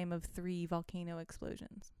time of 3 volcano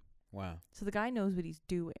explosions. Wow. So the guy knows what he's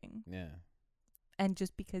doing. Yeah. And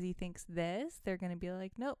just because he thinks this, they're going to be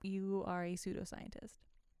like, nope, you are a pseudoscientist.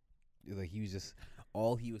 Like he was just,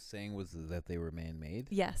 all he was saying was that they were man-made.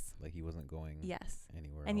 Yes. Like he wasn't going Yes.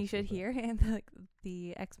 anywhere. And else you should with it. hear and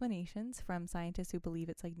the explanations from scientists who believe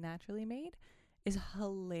it's like naturally made is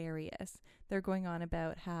hilarious. They're going on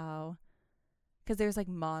about how, because there's like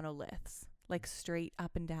monoliths, like straight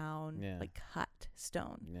up and down, Yeah. like cut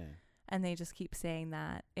stone. Yeah. And they just keep saying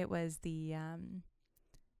that it was the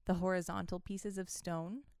horizontal pieces of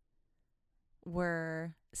stone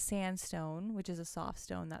were sandstone, which is a soft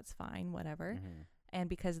stone, that's fine, whatever. Mm-hmm. And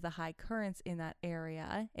because of the high currents in that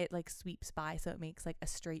area, it like sweeps by, so it makes like a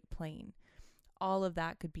straight plane. All of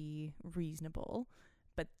that could be reasonable.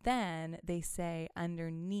 But then they say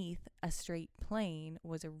underneath a straight plane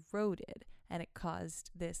was eroded, and it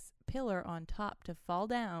caused this pillar on top to fall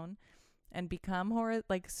down and become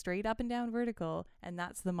like straight up and down vertical, and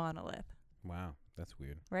that's the monolith. Wow. That's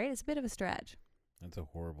weird. Right? It's a bit of a stretch. That's a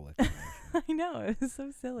horrible explanation. I know, it was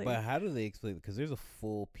so silly. But how do they explain? Because there's a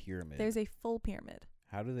full pyramid. There's a full pyramid.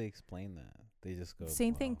 How do they explain that? They just go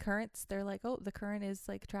Same thing, wow. currents. They're like, oh, the current is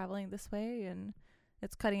like traveling this way and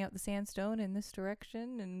it's cutting out the sandstone in this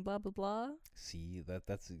direction and blah, blah, blah. See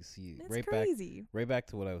It's right crazy. back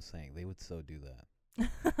to what I was saying. They would so do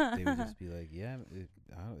that. They would just be like, yeah,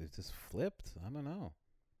 it just flipped. I don't know.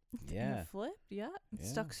 Yeah. Flipped, yeah. It's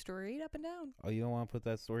Yeah. stuck straight up and down. Oh, you don't want to put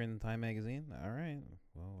that story in the Time magazine? All right.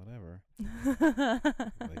 Well, whatever.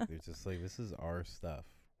 Like they're just like, this is our stuff.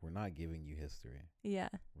 We're not giving you history. Yeah,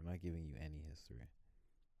 We're not giving you any history.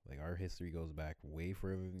 Like our history goes back way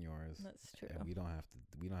further than yours. that's true. And we don't have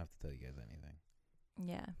to tell you guys anything.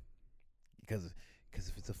 Yeah. Because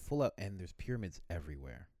if it's a full out, and there's pyramids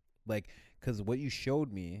everywhere. Like, because what you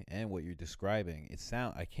showed me and what you're describing,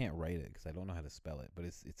 I can't write it because I don't know how to spell it, but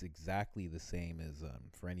it's exactly the same as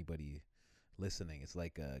for anybody listening. It's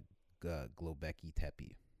like a Göbekli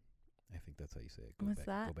Tepe. I think that's how you say it. What's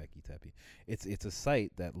that? Göbekli Tepe. It's a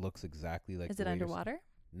site that looks exactly like. Is the it way you're underwater?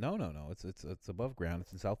 No. It's above ground.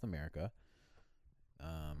 It's in South America.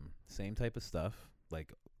 Same type of stuff,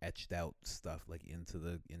 like etched out stuff, like into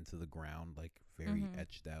the ground, like very Mhm.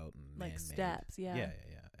 etched out and Like man-made. steps, yeah. Yeah.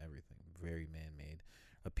 Everything very man-made.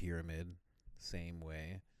 A pyramid, same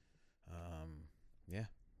way. Yeah.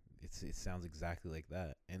 It sounds exactly like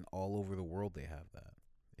that, and all over the world they have that.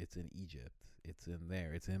 It's in Egypt. It's in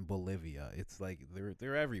there. It's in Bolivia. It's like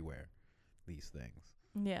they're everywhere. These things.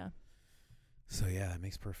 Yeah. So yeah, that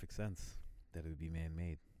makes perfect sense that it would be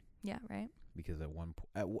man-made. Yeah, right? Because at one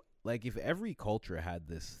point, like if every culture had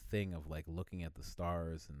this thing of like looking at the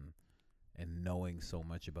stars and knowing so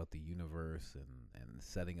much about the universe and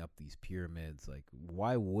setting up these pyramids, like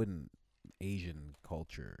why wouldn't Asian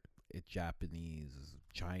culture, Japanese,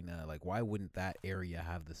 China, like why wouldn't that area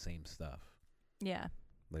have the same stuff? Yeah.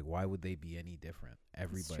 Like why would they be any different? It's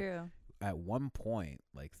Everybody true. at one point,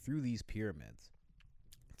 like through these pyramids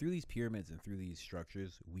and through these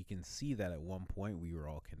structures, we can see that at one point we were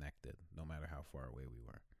all connected, no matter how far away we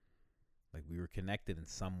were. Like we were connected in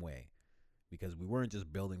some way, because we weren't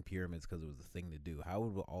just building pyramids because it was the thing to do. How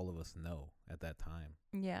would all of us know at that time?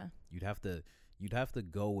 Yeah. You'd have to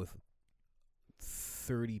go with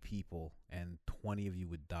 30 people, and 20 of you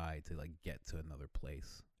would die to like get to another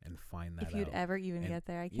place and find that If you'd out. ever even And- get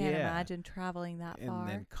there, I can't yeah. imagine traveling that and far.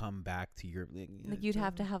 then come back to your Like you'd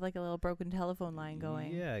have to have like a little broken telephone line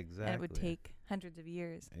going. Yeah, exactly. And it would take hundreds of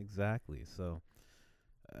years. Exactly. So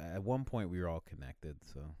at one point we were all connected.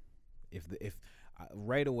 So if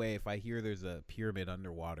right away, if I hear there's a pyramid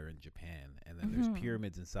underwater in Japan, and then there's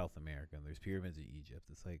pyramids in South America, and there's pyramids in Egypt,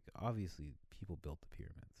 it's like obviously people built the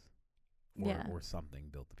pyramids, or something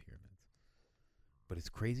built the pyramids. But it's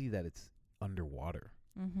crazy that it's underwater.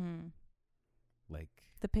 Mm-hmm. Like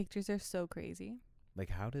The pictures are so crazy.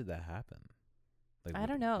 how did that happen? Like I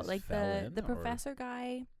don't know. just Like fell in, the or- professor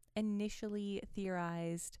guy initially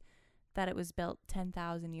theorized that it was built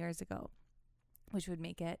 10,000 years ago, which would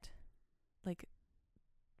make it like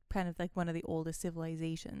kind of like one of the oldest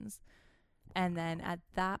civilizations. And then at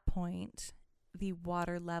that point, the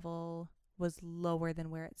water level was lower than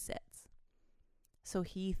where it sits. So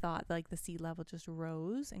he thought like the sea level just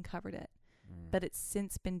rose and covered it. But it's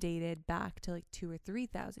since been dated back to like 2,000 or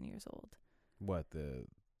 3,000 years old. What, the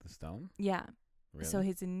stone? Yeah. Really? So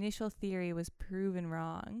his initial theory was proven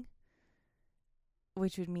wrong,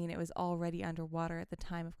 which would mean it was already underwater at the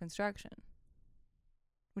time of construction,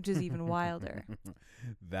 which is even wilder.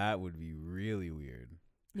 That would be really weird.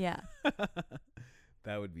 Yeah.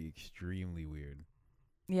 That would be extremely weird.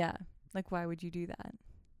 Yeah. Like, why would you do that?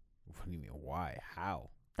 What do you mean? Why? How?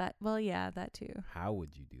 That too. How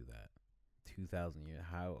would you do that? 2,000 years.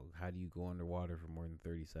 How do you go underwater for more than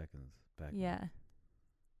 30 seconds back Yeah. then?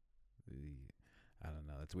 I don't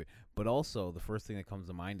know. That's weird. But also, the first thing that comes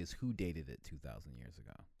to mind is who dated it 2,000 years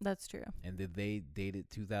ago. That's true. And did they date it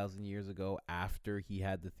 2,000 years ago after he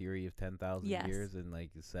had the theory of 10,000 Yes. years and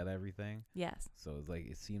like said everything? Yes. So it's like,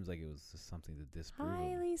 it seems like it was just something to disprove.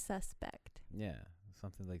 Highly suspect. Yeah,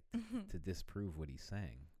 something like to disprove what he's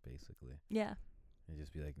saying, basically. Yeah. And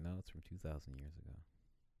just be like, no, it's from 2,000 years ago.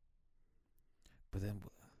 But then,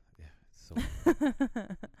 yeah, it's so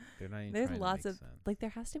they're not even There's trying lots to make of sense. like there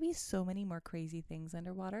has to be so many more crazy things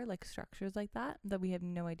underwater, like structures like that we have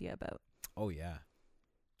no idea about. Oh yeah.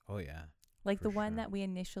 Like For the one sure. that we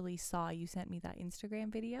initially saw, you sent me that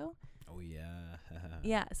Instagram video. Oh yeah.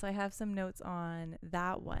 Yeah, so I have some notes on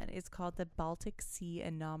that one. It's called the Baltic Sea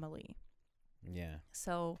Anomaly. Yeah.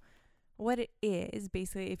 So what it is,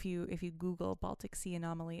 basically, if you Google Baltic Sea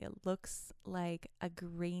Anomaly, it looks like a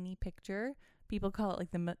grainy picture. People call it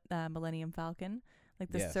like the Millennium Falcon, like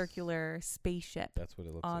the Yes. circular spaceship That's what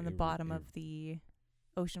it looks on like. the bottom of the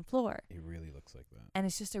ocean floor. It really looks like that. And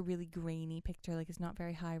it's just a really grainy picture, like it's not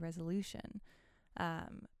very high resolution.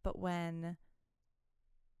 But when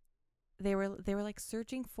they were like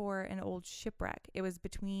searching for an old shipwreck, it was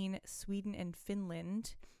between Sweden and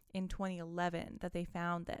Finland in 2011 that they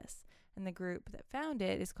found this. And the group that found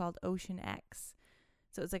it is called Ocean X.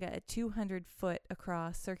 So it's like a 200-foot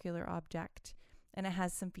across circular object, and it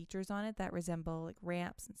has some features on it that resemble like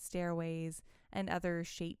ramps and stairways and other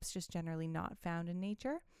shapes just generally not found in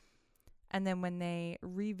nature. And then when they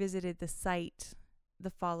revisited the site the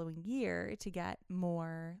following year to get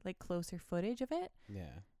more like closer footage of it,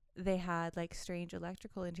 Yeah. they had like strange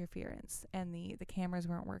electrical interference and the cameras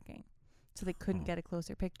weren't working. So they couldn't get a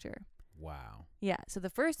closer picture. Wow. Yeah. So the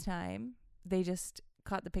first time they just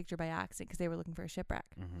caught the picture by accident because they were looking for a shipwreck.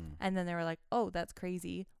 Mm-hmm. And then they were like, oh, that's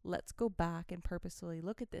crazy. Let's go back and purposefully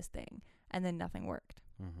look at this thing. And then nothing worked.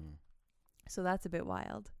 Mm-hmm. So that's a bit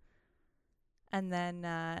wild. And then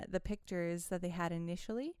the pictures that they had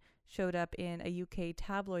initially showed up in a UK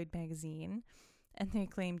tabloid magazine. And they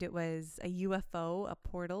claimed it was a UFO, a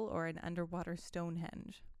portal, or an underwater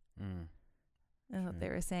Stonehenge. Mm. That's what they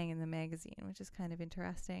were saying in the magazine, which is kind of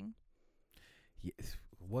interesting. Yes.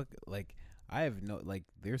 What, like, I have no, like,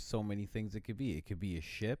 there's so many things it could be. It could be a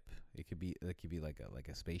ship. It could be like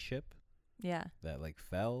a spaceship Yeah. that like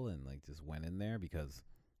fell and like just went in there because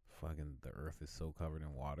fucking the earth is so covered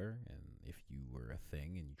in water. And if you were a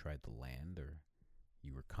thing and you tried to land, or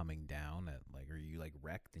you were coming down at like, or you like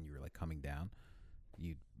wrecked and you were like coming down,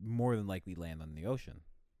 you'd more than likely land on the ocean.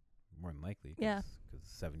 More than likely. Yeah. Because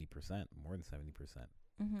 70%, more than 70%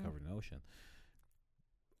 Mm-hmm. covered in ocean.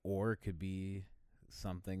 Or it could be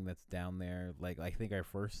something that's down there. Like, I think our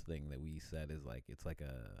first thing that we said is like, it's like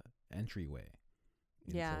a entryway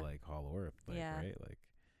into Yeah. like Hollow Earth. Like, Yeah. right? Like,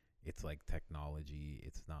 it's like technology.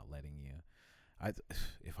 It's not letting you.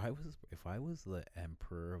 If I was the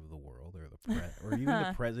emperor of the world, or or even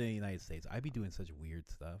the president of the United States, I'd be doing such weird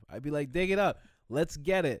stuff. I'd be like, dig it up, let's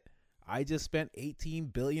get it. I just spent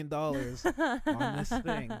 $18 billion on this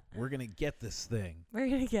thing. We're gonna get this thing. We're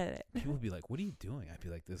going to get it. People would be like, what are you doing? I'd be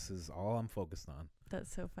like, this is all I'm focused on.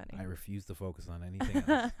 That's so funny. I refuse to focus on anything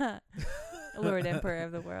else. Lord Emperor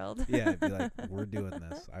of the world. Yeah, I'd be like, we're doing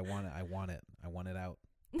this. I want it. I want it. I want it out.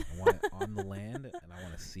 I want it on the land, and I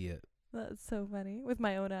want to see it. That's so funny. With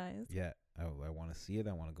my own eyes. Yeah, I want to see it.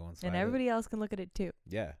 I want to go inside. And everybody else can look at it too.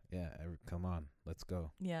 Yeah. Come on, let's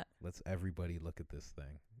go. Yeah. Let's everybody look at this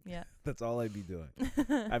thing. Yeah. That's all I'd be doing.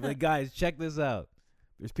 I'd be like, guys, check this out.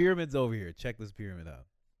 There's pyramids over here. Check this pyramid out.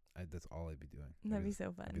 That's all I'd be doing. That'd be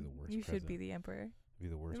so fun. I'd be the worst You should be president. the emperor. Be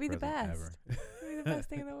the worst. It'd be the president best. ever. It'd be the best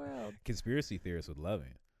thing in the world. Conspiracy theorists would love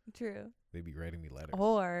it. True. They'd be writing me letters.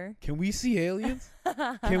 Or Can we see aliens?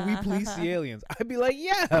 Can we please see aliens? I'd be like,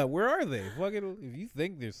 yeah. Where are they? Fucking, if you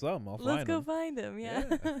think there's some, I'll let's find go them. find them. Yeah.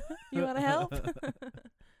 Yeah. You want to help?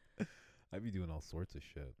 I'd be doing all sorts of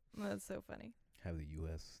shit. That's so funny. Have the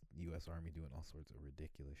U.S. Army doing all sorts of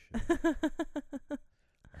ridiculous shit.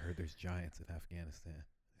 I heard there's giants in Afghanistan.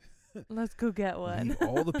 Let's go get one. Leave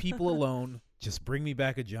all the people alone. Just bring me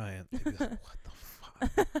back a giant. Like, what the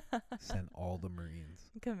fuck? Send all the Marines,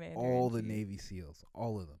 Commander all the Navy SEALs,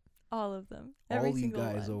 all of them. All of them. All Every you single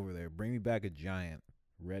guys one. over there. Bring me back a giant.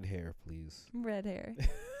 Red hair, please. Red hair.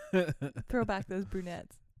 Throw back those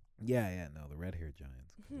brunettes. Yeah, no, the red hair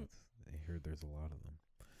giants. 'Cause I heard there's a lot of them.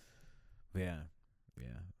 But yeah,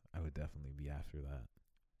 I would definitely be after that.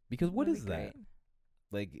 Because what That'd is be that? great.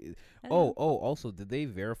 Like, I don't know. also, did they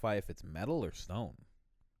verify if it's metal or stone?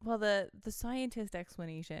 Well, the scientist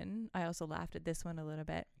explanation, I also laughed at this one a little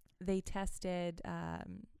bit. They tested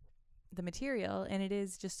the material, and it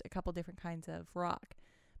is just a couple different kinds of rock.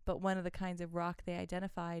 But one of the kinds of rock they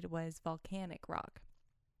identified was volcanic rock.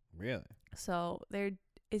 Really? So there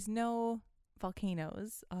is no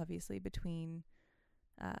volcanoes, obviously, between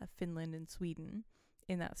Finland and Sweden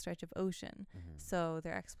in that stretch of ocean. Mm-hmm. So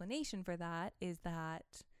their explanation for that is that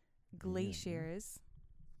glaciers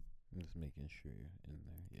I'm just making sure you're in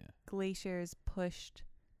there. Yeah. glaciers pushed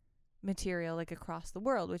material like across the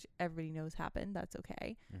world, which everybody knows happened. That's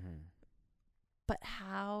okay. Mm-hmm. But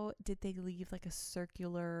how did they leave like a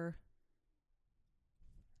circular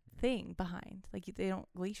thing behind? Like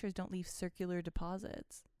glaciers don't leave circular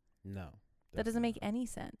deposits. No. That doesn't make definitely any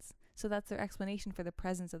sense. So that's their explanation for the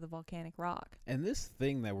presence of the volcanic rock. not. And this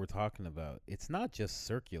thing that we're talking about, it's not just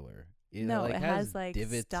circular. It No, like it has has, like,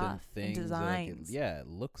 divots stuff and and things. designs. It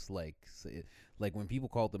looks like like when people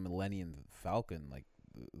call it the Millennium Falcon, like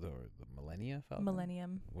the Millennia Falcon,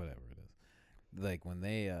 Millennium. whatever it is. Like when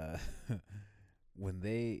they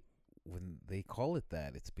when they call it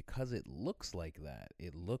that, it's because it looks like that.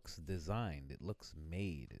 It looks designed. It looks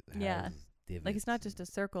made. It Yeah. has divots. Like it's not just a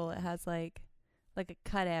circle. It has like a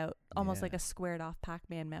cutout, almost like Yeah. a squared off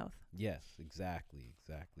Pac-Man mouth. Yes, exactly.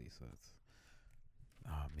 So it's,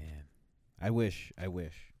 oh man, I wish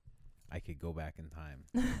I could go back in time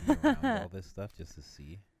and be around all this stuff just to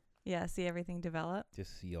see Yeah, see everything develop.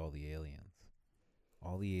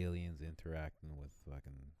 all the aliens interacting with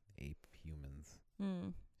fucking ape humans,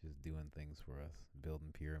 just doing things for us,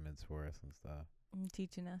 building pyramids for us and stuff.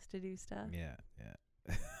 Teaching us to do stuff. Yeah.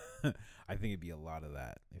 I think it'd be a lot of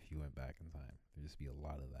that if you went back in time. There'd just be a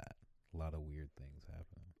lot of that, a lot of weird things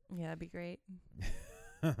happening. Yeah, that'd be great.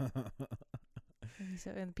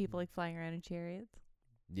 And people like flying around in chariots.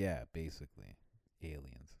 Yeah, basically,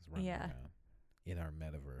 aliens is running Yeah. around in our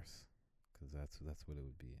metaverse, because that's what it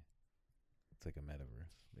would be. It's like a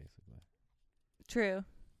metaverse, basically. True.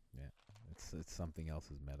 It's something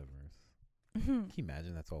else's metaverse. Can you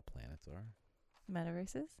imagine that's all planets are?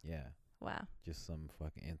 Metaverses? Yeah, Wow. just some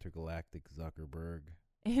fucking intergalactic Zuckerberg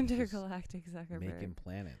Intergalactic Zuckerberg. making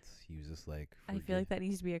planets. He was just like, I feel like that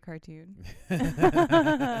needs to be a cartoon. That'd be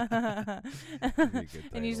a good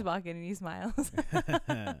And you just title. walk in and he smiles.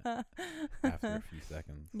 After a few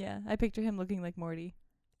seconds. Yeah, I picture him looking like Morty.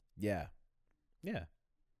 Yeah.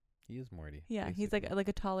 He is Morty. Yeah, he's like basically.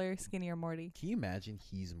 a taller, skinnier Morty. Can you imagine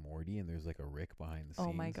he's Morty and there's like a Rick behind the scenes?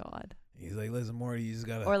 Oh my god. He's like, listen, Morty, you just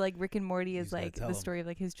gotta. Or like Rick and Morty you is just gotta like tell the him. story of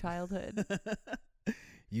like his childhood.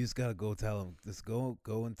 You just gotta go tell him. Just go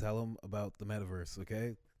and tell him about the metaverse,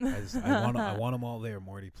 okay? I want them all there,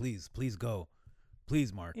 Morty. Please go.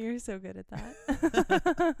 Please, Mark. You're so good at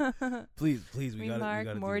that. Please, we gotta. Mark, we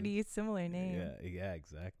gotta Morty, similar name. Yeah,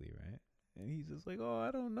 exactly, right. And he's just like, oh, I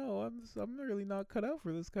don't know. I'm really not cut out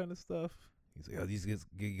for this kind of stuff. He's like, oh, these guys,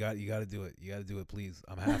 you got to do it. You got to do it, please.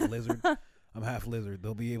 I'm half lizard. I'm half lizard.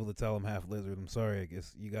 They'll be able to tell I'm half lizard. I'm sorry. I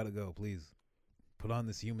guess you got to go, please. Put on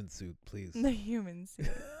this human suit, please. The human suit.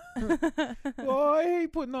 Oh, I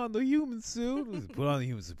hate putting on the human suit. Put on the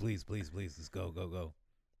human suit, please. Let's go.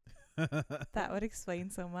 That would explain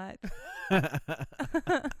so much.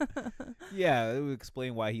 Yeah, it would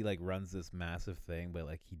explain why he like runs this massive thing, but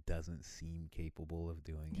like he doesn't seem capable of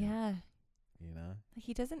doing it. Yeah. You know? Like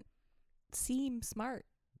he doesn't seem smart.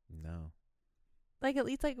 No. Like at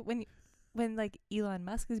least like when like Elon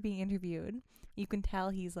Musk is being interviewed, you can tell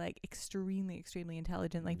he's like extremely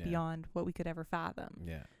intelligent, like Yeah. beyond what we could ever fathom.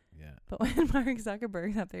 Yeah. But when Mark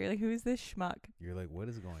Zuckerberg's up there, you're like, who's this schmuck? You're like, what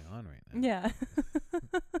is going on right now? Yeah.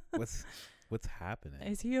 What's happening?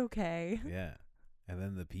 Is he okay? Yeah. And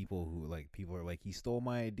then the people are like, he stole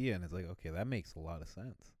my idea, and it's like, okay, that makes a lot of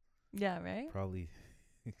sense. Yeah, right? Probably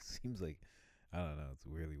it seems like, I don't know, it's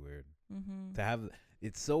really weird. Mm-hmm. To have,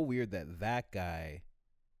 it's so weird that guy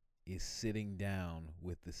is sitting down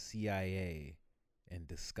with the CIA and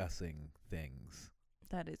discussing things.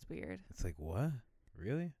 That is weird. It's like, what?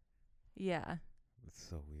 Really? Yeah. It's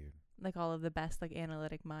so weird. Like all of the best like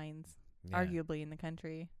analytic minds, Yeah. arguably in the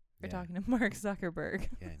country. We're talking to Mark Zuckerberg.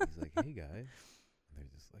 Yeah, and he's like, "Hey guys," and they're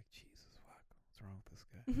just like, "Jesus fuck, what's wrong with this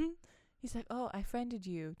guy?" Mm-hmm. He's like, "Oh, I friended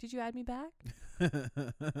you. Did you add me back?"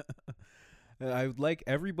 I would like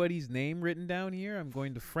everybody's name written down here. I'm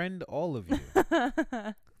going to friend all of you. They're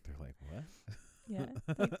like, "What?" Yeah.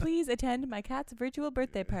 Like, please attend my cat's virtual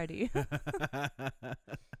birthday party.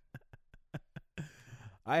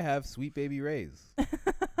 I have Sweet Baby Ray's.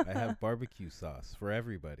 I have barbecue sauce for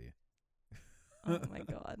everybody. Oh my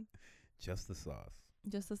God. Just the sauce.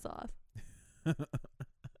 Just the sauce.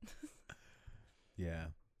 Yeah.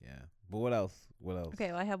 But what else?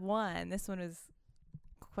 Okay, well, I have one. This one was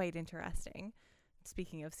quite interesting.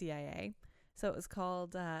 Speaking of CIA. So it was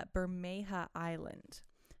called Bermeja Island.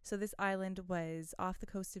 So this island was off the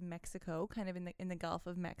coast of Mexico, kind of in the Gulf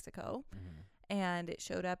of Mexico. Mm-hmm. And it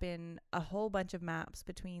showed up in a whole bunch of maps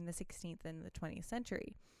between the 16th and the 20th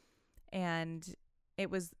century. And it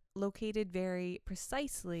was located very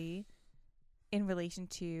precisely in relation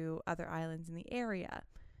to other islands in the area.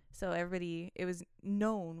 So it was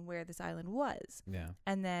known where this island was. Yeah.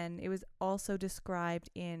 And then it was also described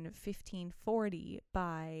in 1540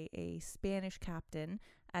 by a Spanish captain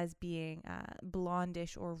as being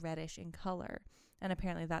blondish or reddish in color. And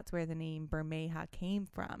apparently that's where the name Bermeja came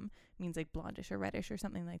from. It means like blondish or reddish or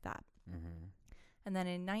something like that. Mm-hmm. And then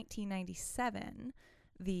in 1997,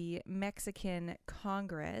 the Mexican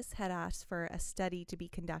Congress had asked for a study to be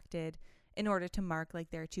conducted in order to mark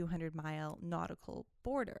like their 200-mile nautical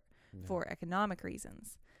border for economic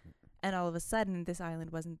reasons. And all of a sudden, this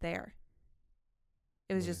island wasn't there.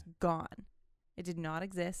 It was just gone. It did not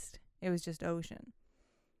exist. It was just ocean.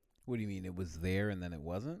 What do you mean? It was there and then it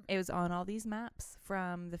wasn't? It was on all these maps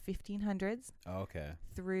from the 1500s Okay.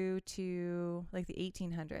 through to like the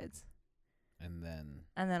 1800s. And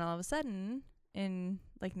then all of a sudden, in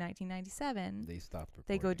like 1997, they stopped recording.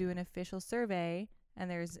 they go do an official survey and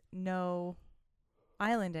there's no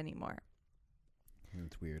island anymore.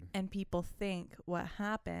 It's weird. And people think what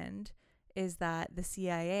happened is that the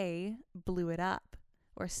CIA blew it up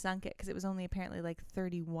or sunk it because it was only apparently like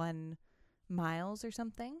 31 miles or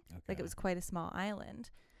something. Okay. Like it was quite a small island.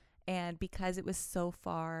 And because it was so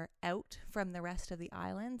far out from the rest of the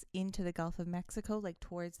islands into the Gulf of Mexico, like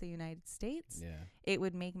towards the United States, it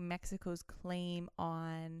would make Mexico's claim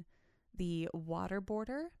on the water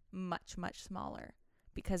border much, much smaller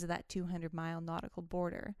because of that 200-mile nautical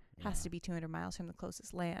border has to be 200 miles from the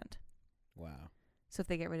closest land. Wow. So if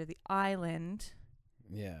they get rid of the island,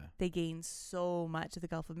 they gain so much of the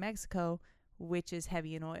Gulf of Mexico, which is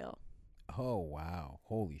heavy in oil. Oh, wow.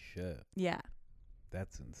 Holy shit. Yeah.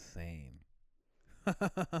 That's insane.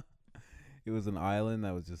 It was an island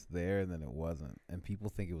that was just there and then it wasn't. And people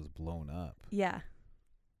think it was blown up. Yeah.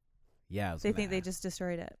 Yeah. They think they just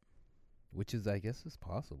destroyed it. Which is, I guess, is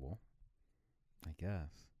possible. I guess.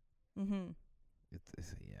 Mm-hmm.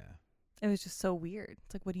 It's yeah. It was just so weird.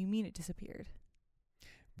 It's like, what do you mean it disappeared?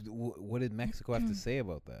 What did Mexico have to say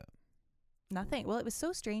about that? Nothing. Well, it was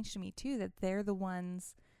so strange to me, too, that they're the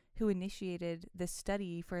ones who initiated this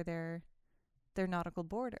study for their nautical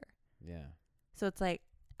border. Yeah. So it's like,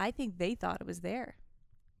 I think they thought it was there.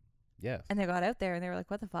 Yes. And they got out there and they were like,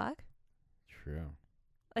 what the fuck? True.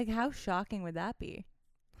 Like, how shocking would that be?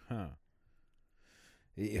 Huh.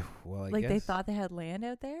 Yeah, well, I like, guess. they thought they had land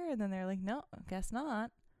out there, and then they're like, no, guess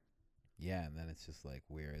not. Yeah, and then it's just like,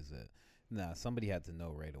 where is it? Nah, somebody had to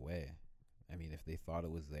know right away. I mean, if they thought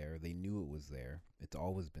it was there, they knew it was there. It's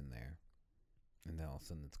always been there. And then all of a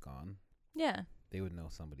sudden it's gone. Yeah. They would know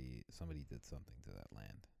somebody did something to that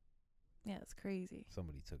land. Yeah, it's crazy.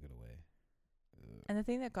 Somebody took it away. And the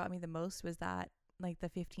thing that got me the most was that, like, the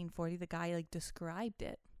 1540, the guy, like, described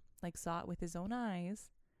it. Like, saw it with his own eyes.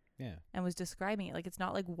 Yeah. And was describing it. Like, it's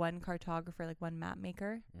not like one cartographer, like one map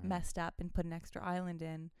maker messed up and put an extra island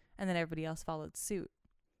in, and then everybody else followed suit.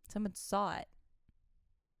 Someone saw it.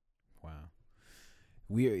 Wow.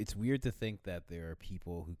 It's weird to think that there are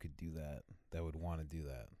people who could do that would want to do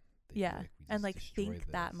that. And like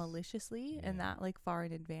think that maliciously and that like far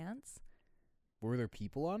in advance. Were there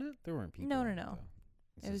people on it? There weren't people. No.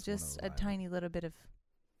 It was just a tiny little bit of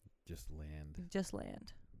just land.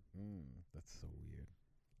 That's so weird.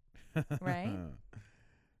 Right?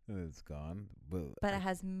 It's gone, but it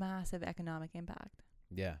has massive economic impact.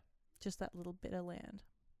 Yeah. Just that little bit of land.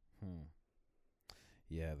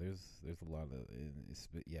 Yeah, there's a lot of it's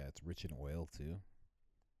rich in oil too.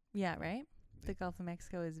 Yeah, right? The Gulf of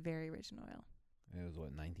Mexico is very rich in oil. It was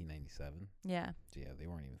 1997? Yeah. So yeah, they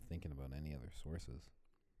weren't even thinking about any other sources.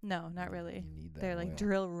 No, not really. You need that. They're oil. like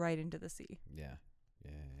drill right into the sea. Yeah.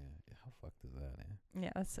 How fucked is that, eh?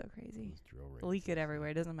 Yeah, that's so crazy. Just drill right Leak it everywhere.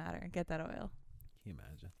 It doesn't matter. Get that oil. Can you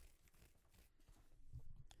imagine?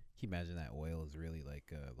 Can you imagine that oil is really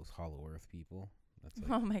like those Hollow Earth people? That's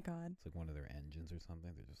like, Oh my God. it's like one of their engines or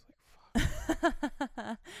something. They're just like,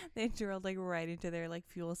 fuck. They drilled like right into their like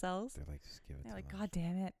fuel cells. They're like, just give it They're to like, them. God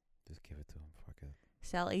damn it. Just give it to them. Fuck it.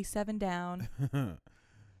 Sell A7 down.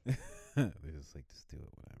 They're just like, just do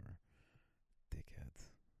it, whatever. Dickheads.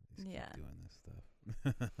 They just Yeah. keep doing this stuff.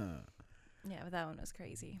 Yeah, but that one was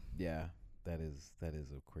crazy. Yeah, that is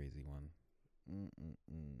a crazy one.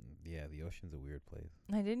 Yeah, the ocean's a weird place.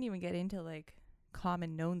 I didn't even get into like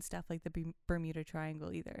common known stuff like the Bermuda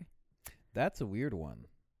Triangle either. That's a weird one.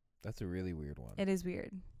 That's a really weird one. It is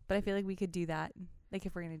weird. But I feel like we could do that. Like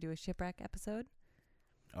if we're going to do a shipwreck episode.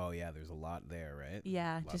 Oh, yeah, there's a lot there, right?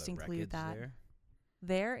 Yeah, A lot just of include wreckage that.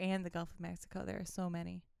 There and the Gulf of Mexico. There are so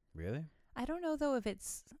many. Really? I don't know, though, if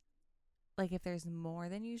it's like if there's more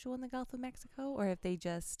than usual in the Gulf of Mexico or if they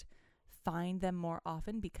just find them more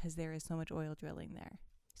often because there is so much oil drilling there.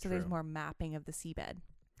 So there's True. more mapping of the seabed.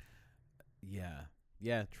 Yeah.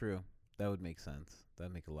 Yeah, true. That would make sense. That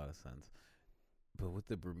would make a lot of sense. But with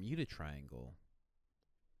the Bermuda Triangle,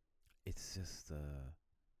 it's just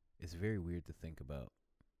it's very weird to think about.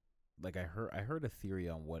 Like I heard a theory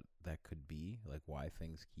on what that could be, like why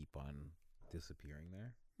things keep on disappearing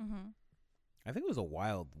there. Mm-hmm. I think it was a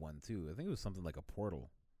wild one too. I think it was something like a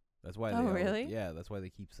portal. That's why. Oh, really? Yeah, that's why they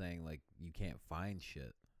keep saying like you can't find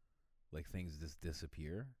shit. Like things just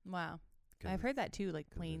disappear. Wow. 'Cause I've heard that too. Like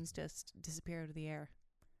 'cause planes just disappear out of the air.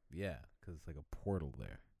 Yeah, because it's like a portal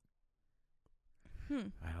there.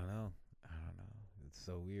 I don't know. It's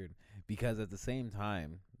so weird because at the same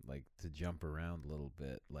time, like to jump around a little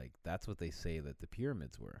bit, like that's what they say that the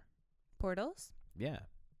pyramids were. Portals? Yeah,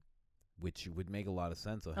 which would make a lot of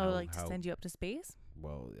sense. Of To send you up to space?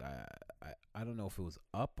 Well, I don't know if it was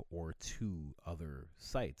up or to other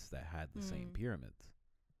sites that had the same pyramids,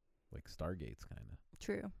 like Stargates kind of.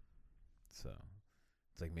 True. So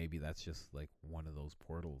it's like maybe that's just like one of those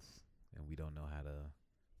portals, and we don't know how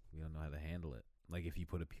to handle it. Like if you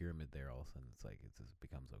put a pyramid there, all of a sudden it's like it just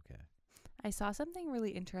becomes okay. I saw something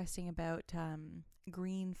really interesting about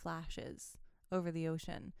green flashes over the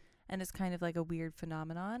ocean, and it's kind of like a weird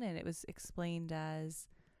phenomenon, and it was explained as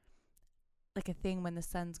like a thing when the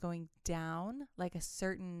sun's going down, like a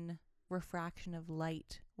certain refraction of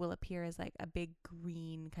light will appear as like a big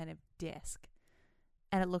green kind of disc,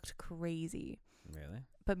 and it looked crazy. Really?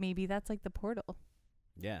 But maybe that's like the portal.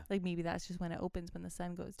 Yeah. Like maybe that's just when it opens when the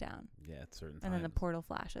sun goes down. Yeah, at certain times. And then the portal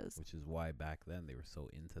flashes. Which is why back then they were so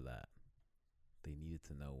into that. They needed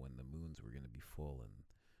to know when the moons were going to be full and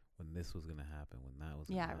when this was going to happen, when that was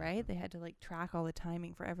going to happen. Yeah, right? They had to like track all the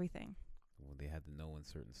timing for everything. Well, they had to know when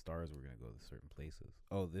certain stars were going to go to certain places.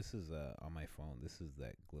 Oh, this is on my phone. This is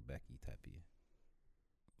that Göbekli Tepe.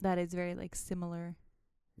 That is very like similar.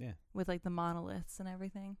 Yeah. With like the monoliths and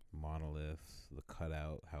everything. Monoliths, the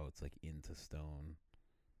cutout, how it's like into stone.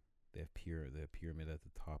 They have the pyramid at the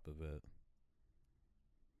top of it.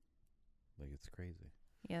 Like it's crazy.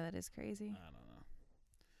 Yeah, that is crazy. I don't know.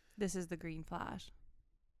 This is the green flash.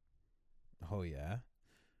 Oh yeah.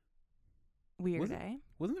 Weird, eh?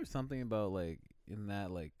 Wasn't there something about like in that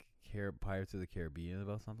like Pirates of the Caribbean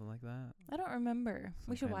about something like that? I don't remember.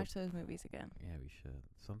 Some We should kind watch those movies again. Yeah, we should.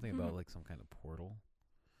 Something about like some kind of portal.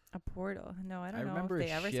 A portal? No, I don't know remember if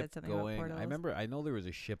they a ever ship said something going, about portals. I know there was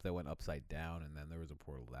a ship that went upside down and then there was a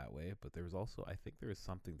portal that way, but there was also I think there was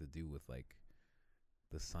something to do with like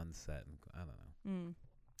the sunset and I don't know.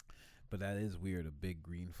 But that is weird, a big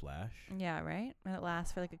green flash. Yeah, right? And it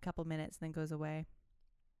lasts for like a couple minutes and then goes away.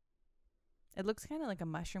 It looks kind of like a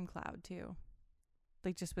mushroom cloud too.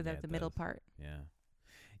 Like just without the middle part. Yeah.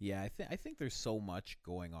 Yeah, I think there's so much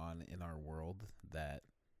going on in our world that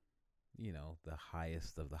you know, the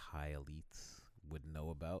highest of the high elites would know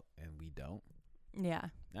about and we don't. Yeah.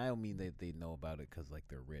 I don't mean they know about it because, like,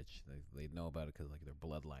 they're rich. They know about it because, like, their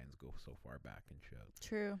bloodlines go so far back and shit.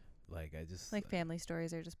 True. Like, I just... Like, family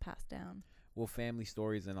stories are just passed down. Well, family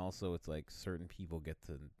stories, and also it's, like, certain people get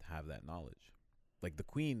to have that knowledge. Like, the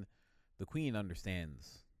queen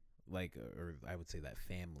understands, like, or I would say that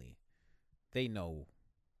family, they know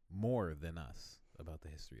more than us about the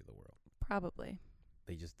history of the world. Probably.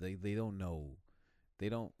 They just they don't know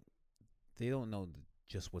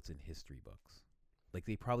just what's in history books. Like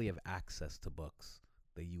they probably have access to books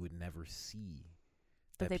that you would never see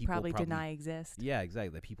that they probably deny exist. Yeah, exactly.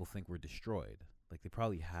 That people think were destroyed. Like they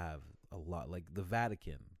probably have a lot. Like the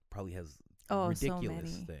Vatican probably has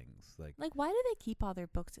ridiculous so things. Like why do they keep all their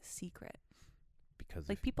books a secret? Because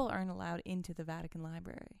like people aren't allowed into the Vatican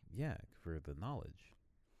library. Yeah, for the knowledge.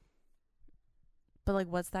 But, like,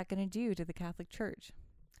 what's that going to do to the Catholic Church?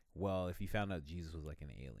 Well, if you found out Jesus was, like,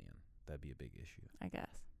 an alien, that'd be a big issue. I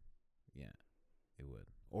guess. Yeah, it would.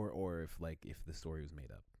 Or if the story was made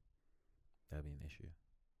up, that'd be an issue.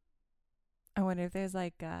 I wonder if there's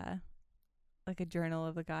like a journal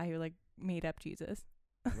of the guy who like made up Jesus.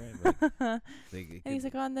 Right, and he's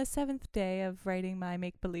like, on the 7th day of writing my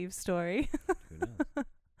make believe story. Who knows?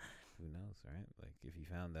 Who knows, right? Like if you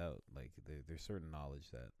found out, like there's certain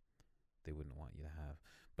knowledge that they wouldn't want you to have.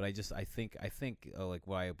 But I think like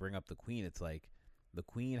why I bring up the Queen, it's like the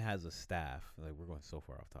Queen has a staff. Like we're going so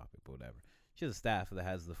far off topic, but whatever. She has a staff that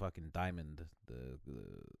has the fucking diamond. The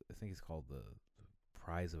I think it's called the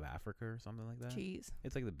Prize of Africa or something like that. Jeez,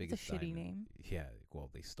 it's like the biggest. It's a shitty diamond. name. Yeah, well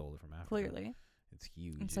they stole it from Africa. Clearly, it's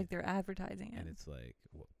huge. It's like they're advertising it, and it's like,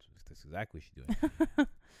 well, that's exactly what she's doing.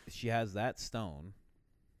 She has that stone.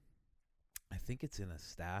 I think it's in a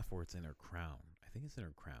staff or it's in her crown. I think it's in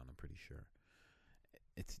her crown. I'm pretty sure.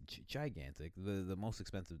 It's gigantic, the most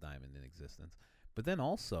expensive diamond in existence. But then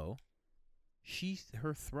also,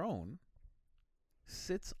 her throne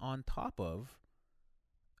sits on top of,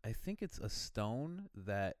 I think it's a stone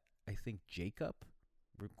that I think Jacob,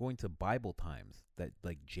 we're going to Bible times, that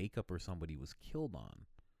like Jacob or somebody was killed on.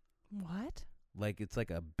 What? Like it's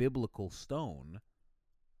like a biblical stone.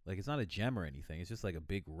 Like it's not a gem or anything. It's just like a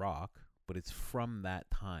big rock, but it's from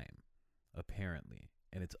that time, apparently.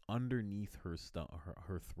 And it's underneath her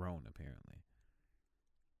throne, apparently.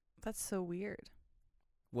 That's so weird.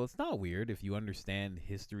 Well, it's not weird if you understand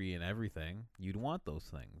history and everything. You'd want those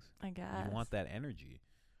things. I guess. You'd want that energy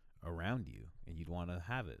around you, and you'd want to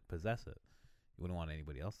have it, possess it. You wouldn't want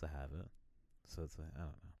anybody else to have it. So it's like, I don't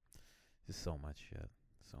know. Just so much shit.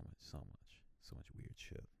 So much weird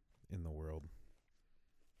shit in the world.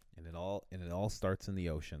 And it all starts in the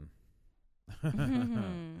ocean.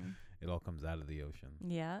 It all comes out of the ocean.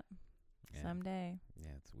 Yeah. Someday. Yeah,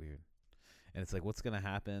 it's weird. And it's like, what's going to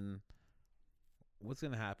happen?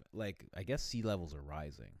 Like, I guess sea levels are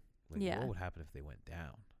rising. Like, what would happen if they went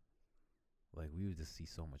down? Like, we would just see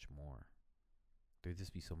so much more. There'd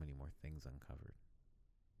just be so many more things uncovered.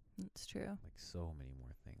 It's true. Like, so many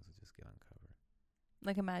more things would just get uncovered.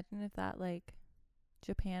 Like, imagine if that, like,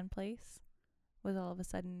 Japan place was all of a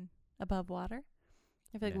sudden above water.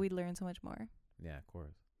 I feel like we'd learn so much more. Yeah, of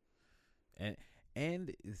course.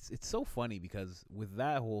 And it's so funny because with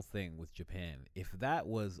that whole thing with Japan, if that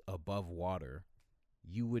was above water,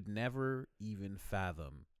 you would never even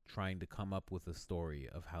fathom trying to come up with a story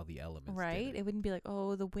of how the elements right did it. It wouldn't be like,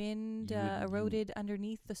 oh, the wind eroded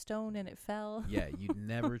underneath the stone and it fell. Yeah, you'd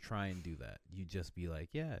never try and do that. You'd just be like,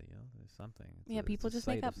 yeah, there's something. People just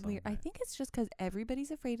make up weird. I think it's just because everybody's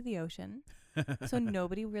afraid of the ocean, so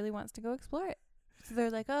nobody really wants to go explore it. So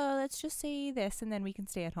they're like, oh, let's just say this and then we can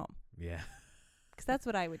stay at home. Yeah. Because that's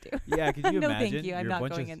what I would do. Yeah, could you no, imagine? thank you. I'm not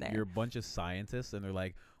going in there. You're a bunch of scientists and they're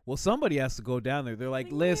like, well, somebody has to go down there. They're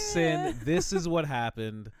like, listen, this is what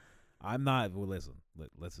happened. I'm not. Well, listen.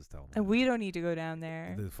 Let's just tell them. And we don't need to go down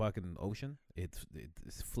there. The fucking ocean, it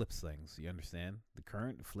flips things. You understand? The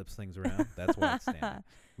current flips things around. That's why it's standing.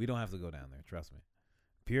 We don't have to go down there. Trust me.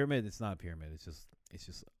 Pyramid. It's not a pyramid. It's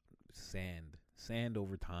just sand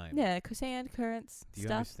over time. Yeah, sand, currents, Do you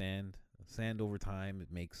understand? Sand over time,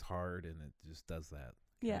 it makes hard, and it just does that.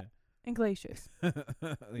 Yeah, okay? And glaciers. Yeah.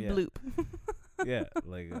 Bloop. Yeah,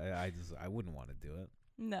 like I wouldn't want to do it.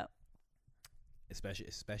 No.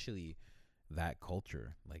 Especially that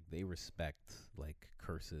culture, like they respect like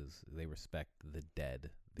curses, they respect the dead,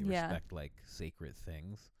 they respect like sacred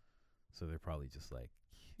things, so they're probably just like,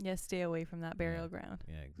 stay away from that burial ground.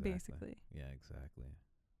 Yeah, exactly. Basically. Yeah, exactly.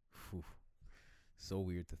 Whew. So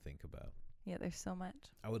weird to think about. Yeah, there's so much.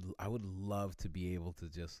 I would love to be able to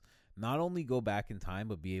just not only go back in time,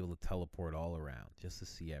 but be able to teleport all around just to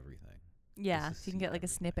see everything. Yeah, so you can get like a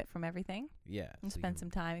snippet from everything. Yeah, and spend some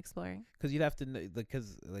time exploring. Because you'd have to,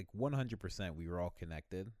 because like 100% we were all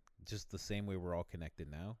connected, just the same way we're all connected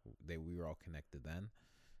now. We were all connected then,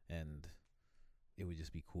 and it would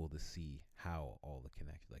just be cool to see how all the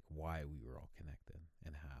connected, like why we were all connected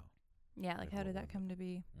and how. Yeah, like how did that come to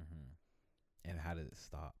be? Mm-hmm. And how did it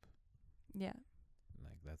stop? Yeah,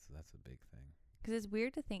 like that's a big thing. Because it's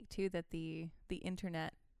weird to think too that the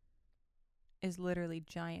internet is literally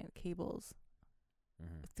giant cables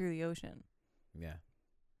through the ocean. Yeah.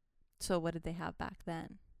 So what did they have back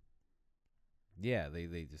then? Yeah,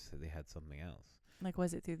 they had something else. Like,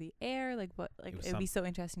 was it through the air? Like, what? Like, it would be so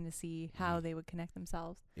interesting to see how they would connect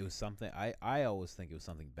themselves. It was something. I always think it was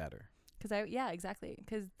something better. Yeah, exactly.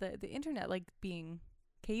 Because the internet, like being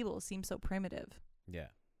cables, seems so primitive. Yeah.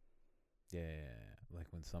 Yeah. Like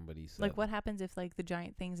when somebody said, like, what happens if like the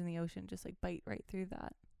giant things in the ocean just like bite right through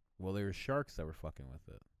that? Well, there were sharks that were fucking with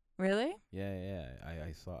it. Really? Yeah.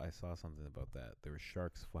 I saw something about that. There were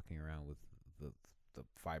sharks fucking around with the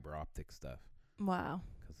fiber optic stuff. Wow.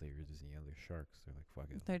 because they were just they're sharks. They're like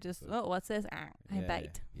fucking. They're just, so- what's this? I yeah,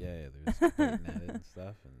 bite. Yeah, they're just biting at it and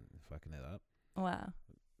stuff and fucking it up. Wow.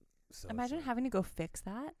 So Imagine it's having to go fix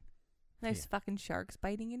that. There's Yeah. fucking sharks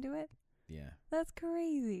biting into it. yeah. That's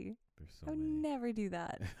crazy. There's so I would many. never do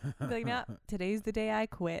that. Be like, nah, today's the day I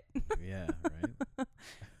quit. Yeah, right.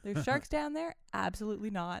 There's sharks down there? Absolutely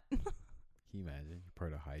not. Can you imagine? You're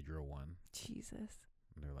part of Hydro One. Jesus.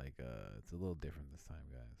 And they're like, it's a little different this time,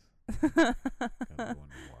 guys. Gotta go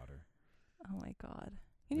underwater. Oh my god.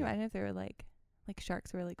 Can you Yeah. imagine if they were like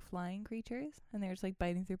sharks were like flying creatures and they were just like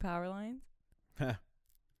biting through power lines? If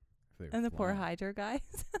they were And the poor flying- Hydra guys?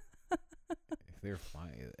 If they were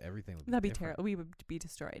flying, everything would be That'd be different. terrible. We would be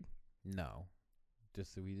destroyed. No,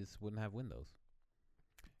 we just wouldn't have windows.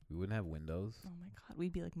 We wouldn't have windows. Oh my god.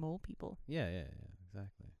 We'd be like mole people. Yeah,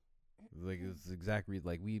 exactly. Like it's exactly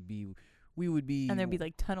like we would be. And there'd be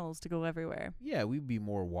like tunnels to go everywhere. Yeah, we'd be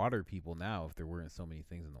more water people now if there weren't so many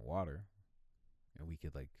things in the water, and we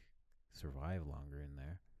could like survive longer in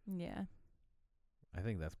there. Yeah. I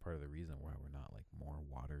think that's part of the reason why we're not like more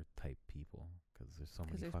water type people, because there's so 'Cause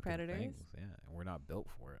many there's fucking predators? things. Yeah, and we're not built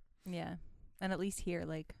for it. Yeah. And at least here,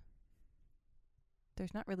 like,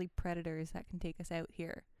 there's not really predators that can take us out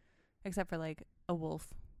here. Except for like a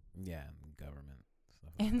wolf Yeah, and government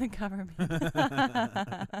stuff. and the government.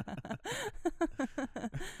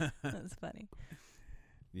 That's funny.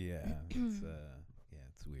 Yeah,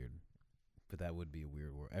 it's weird, but that would be a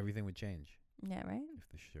weird world. Everything would change Yeah, right? if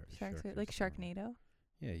the Sharks were are like still around. Sharknado.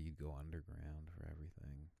 Yeah, you'd go underground for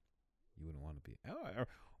everything. You wouldn't want to be,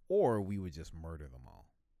 or we would just murder them all.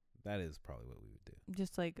 That is probably what we would do.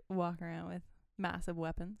 Just like walk around with massive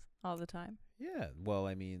weapons all the time. Yeah, well,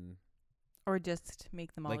 I mean, Or just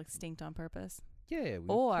make them all Like- extinct on purpose. yeah, we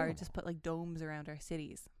would Or kill 'em just all. put like domes around our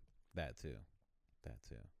cities. That too.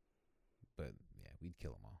 But yeah, we'd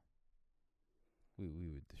kill them all. We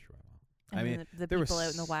would destroy them all. And I then mean, the there people was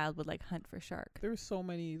out in the wild would like hunt for shark. There were so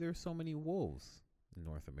many wolves in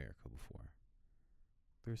North America before.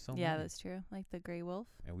 There's so Yeah, many. that's true. Like the gray wolf.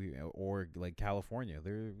 And or like California,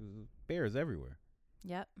 there was bears everywhere.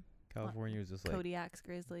 Yep. California was just like Kodiaks,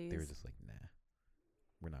 grizzlies. they were just like, nah,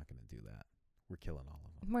 we're not gonna do that. We're killing all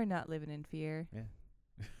of them. We're not living in fear.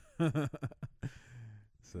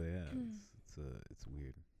 So yeah, it's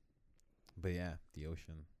weird. But yeah, the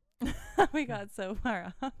ocean. We got so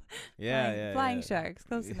far off. Yeah, Flying sharks,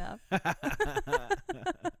 close enough. I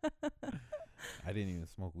didn't even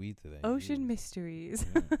smoke weed today. Ocean Jeez. mysteries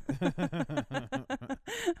Yeah.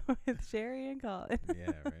 with Sherry and Colin.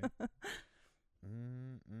 Yeah, right.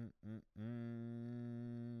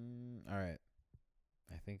 All right.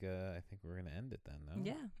 I think we're gonna end it then. No.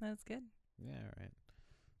 Yeah, that's good. Yeah. All right.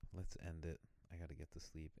 Let's end it. I gotta get to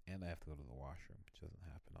sleep, and I have to go to the washroom, which doesn't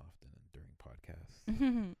happen often during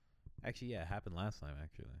podcasts. Actually, yeah, it happened last time.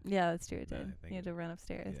 Actually. Yeah, that's true. It Yeah, did. I think You had it- to run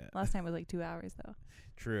upstairs. yeah. Last time was like 2 hours though.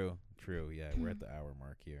 True. Yeah, we're at the hour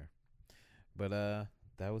mark here. But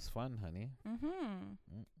that was fun, honey. It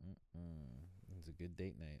was a good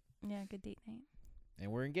date night, Yeah, good date night.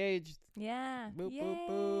 and we're engaged. Yeah. Boop, Yay. boop,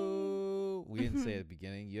 boop. We didn't say at the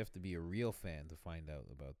beginning. You have to be a real fan to find out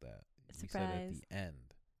about that. We said at Surprise. the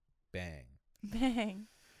end. Bang. Bang.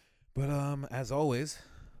 But as always,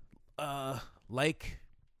 like,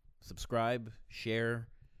 subscribe, share,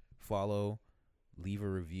 follow, leave a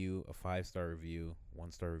review, a 5-star review.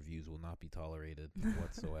 1-star reviews will not be tolerated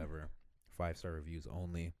whatsoever. 5-star reviews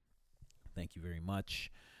only. Thank you very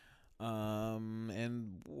much.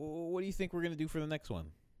 And what do you think we're gonna do for the next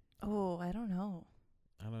one? Oh, I don't know.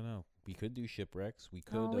 I don't know. We could do shipwrecks. We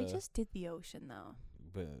could. Oh, we just did the ocean though.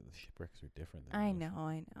 But the shipwrecks are different. Than I the know.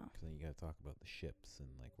 ocean. I know. 'Cause then you gotta talk about the ships and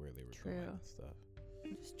like where they were going True. and stuff.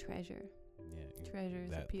 Just treasure. Yeah, Treasure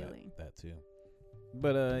is appealing. That too.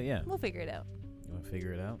 But yeah, We'll figure it out. you wanna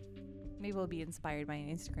figure it out? Maybe we'll be inspired by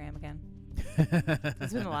Instagram again.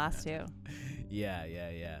 It's been the last two.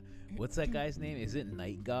 Yeah. What's that guy's name? Is it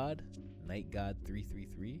Night God? Night God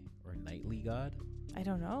 333 or Nightly God? I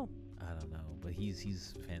don't know. I don't know, but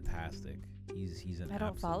he's fantastic. He's an. I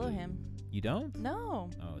don't follow absolute- him. You don't? No.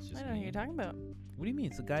 Oh, it's I just don't know who me. you're talking about. What do you mean?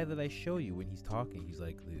 It's the guy that I show you when he's talking. He's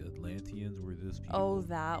like, the Atlanteans were this people. Oh,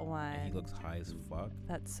 that And one. he looks high as fuck.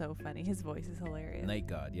 That's so funny. His voice is hilarious. Night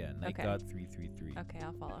God, yeah. Night Okay. God 333. Okay,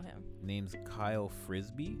 I'll follow him. Name's Kyle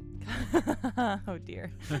Frisbee. Oh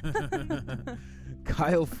dear.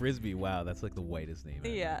 Kyle Frisbee. Wow, that's like the whitest name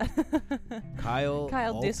ever. Yeah.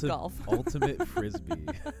 Kyle disc golf. Ultimate Frisbee.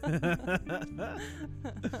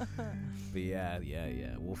 But yeah.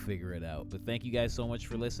 We'll figure it out. But thank you guys so much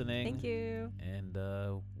for listening. Thank you. And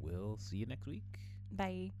we'll see you next week.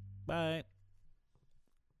 Bye. Bye.